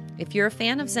time. If you're a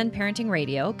fan of Zen Parenting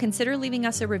Radio, consider leaving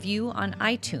us a review on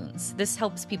iTunes. This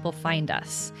helps people find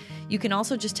us. You can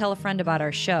also just tell a friend about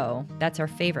our show. That's our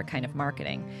favorite kind of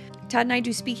marketing. Todd and I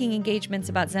do speaking engagements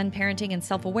about Zen parenting and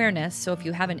self-awareness, so if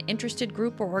you have an interested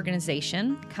group or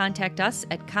organization, contact us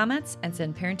at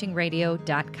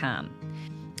comments@zenparentingradio.com.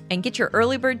 And get your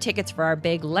early bird tickets for our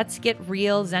big Let's Get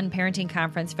Real Zen Parenting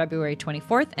Conference February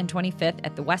 24th and 25th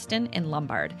at the Westin in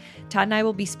Lombard. Todd and I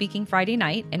will be speaking Friday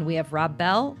night, and we have Rob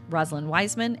Bell, Rosalind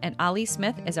Wiseman, and Ali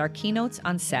Smith as our keynotes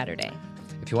on Saturday.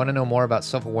 If you want to know more about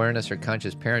self-awareness or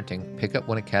conscious parenting, pick up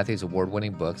one of Kathy's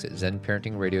award-winning books at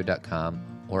zenparentingradio.com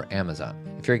or Amazon.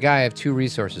 If you're a guy, I have 2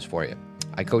 resources for you.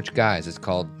 I coach guys. It's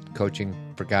called Coaching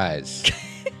for Guys.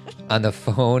 On the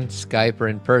phone, Skype, or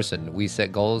in person, we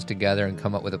set goals together and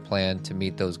come up with a plan to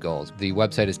meet those goals. The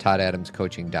website is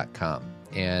toddadamscoaching.com.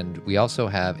 And we also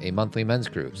have a monthly men's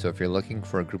group. So if you're looking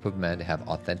for a group of men to have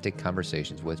authentic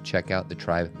conversations with, check out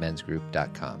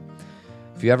thetribemensgroup.com.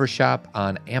 If you ever shop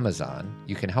on Amazon,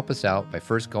 you can help us out by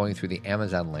first going through the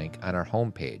Amazon link on our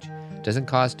homepage. It doesn't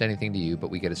cost anything to you, but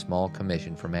we get a small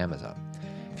commission from Amazon.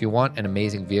 If you want an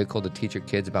amazing vehicle to teach your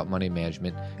kids about money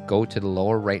management, go to the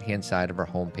lower right-hand side of our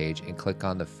homepage and click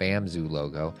on the FamZoo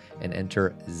logo and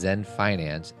enter Zen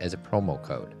Finance as a promo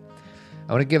code.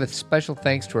 I want to give a special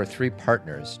thanks to our 3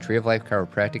 partners, Tree of Life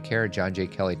Chiropractic Care, John J.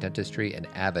 Kelly Dentistry, and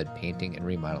Avid Painting and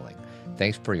Remodeling.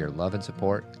 Thanks for your love and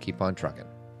support. Keep on trucking.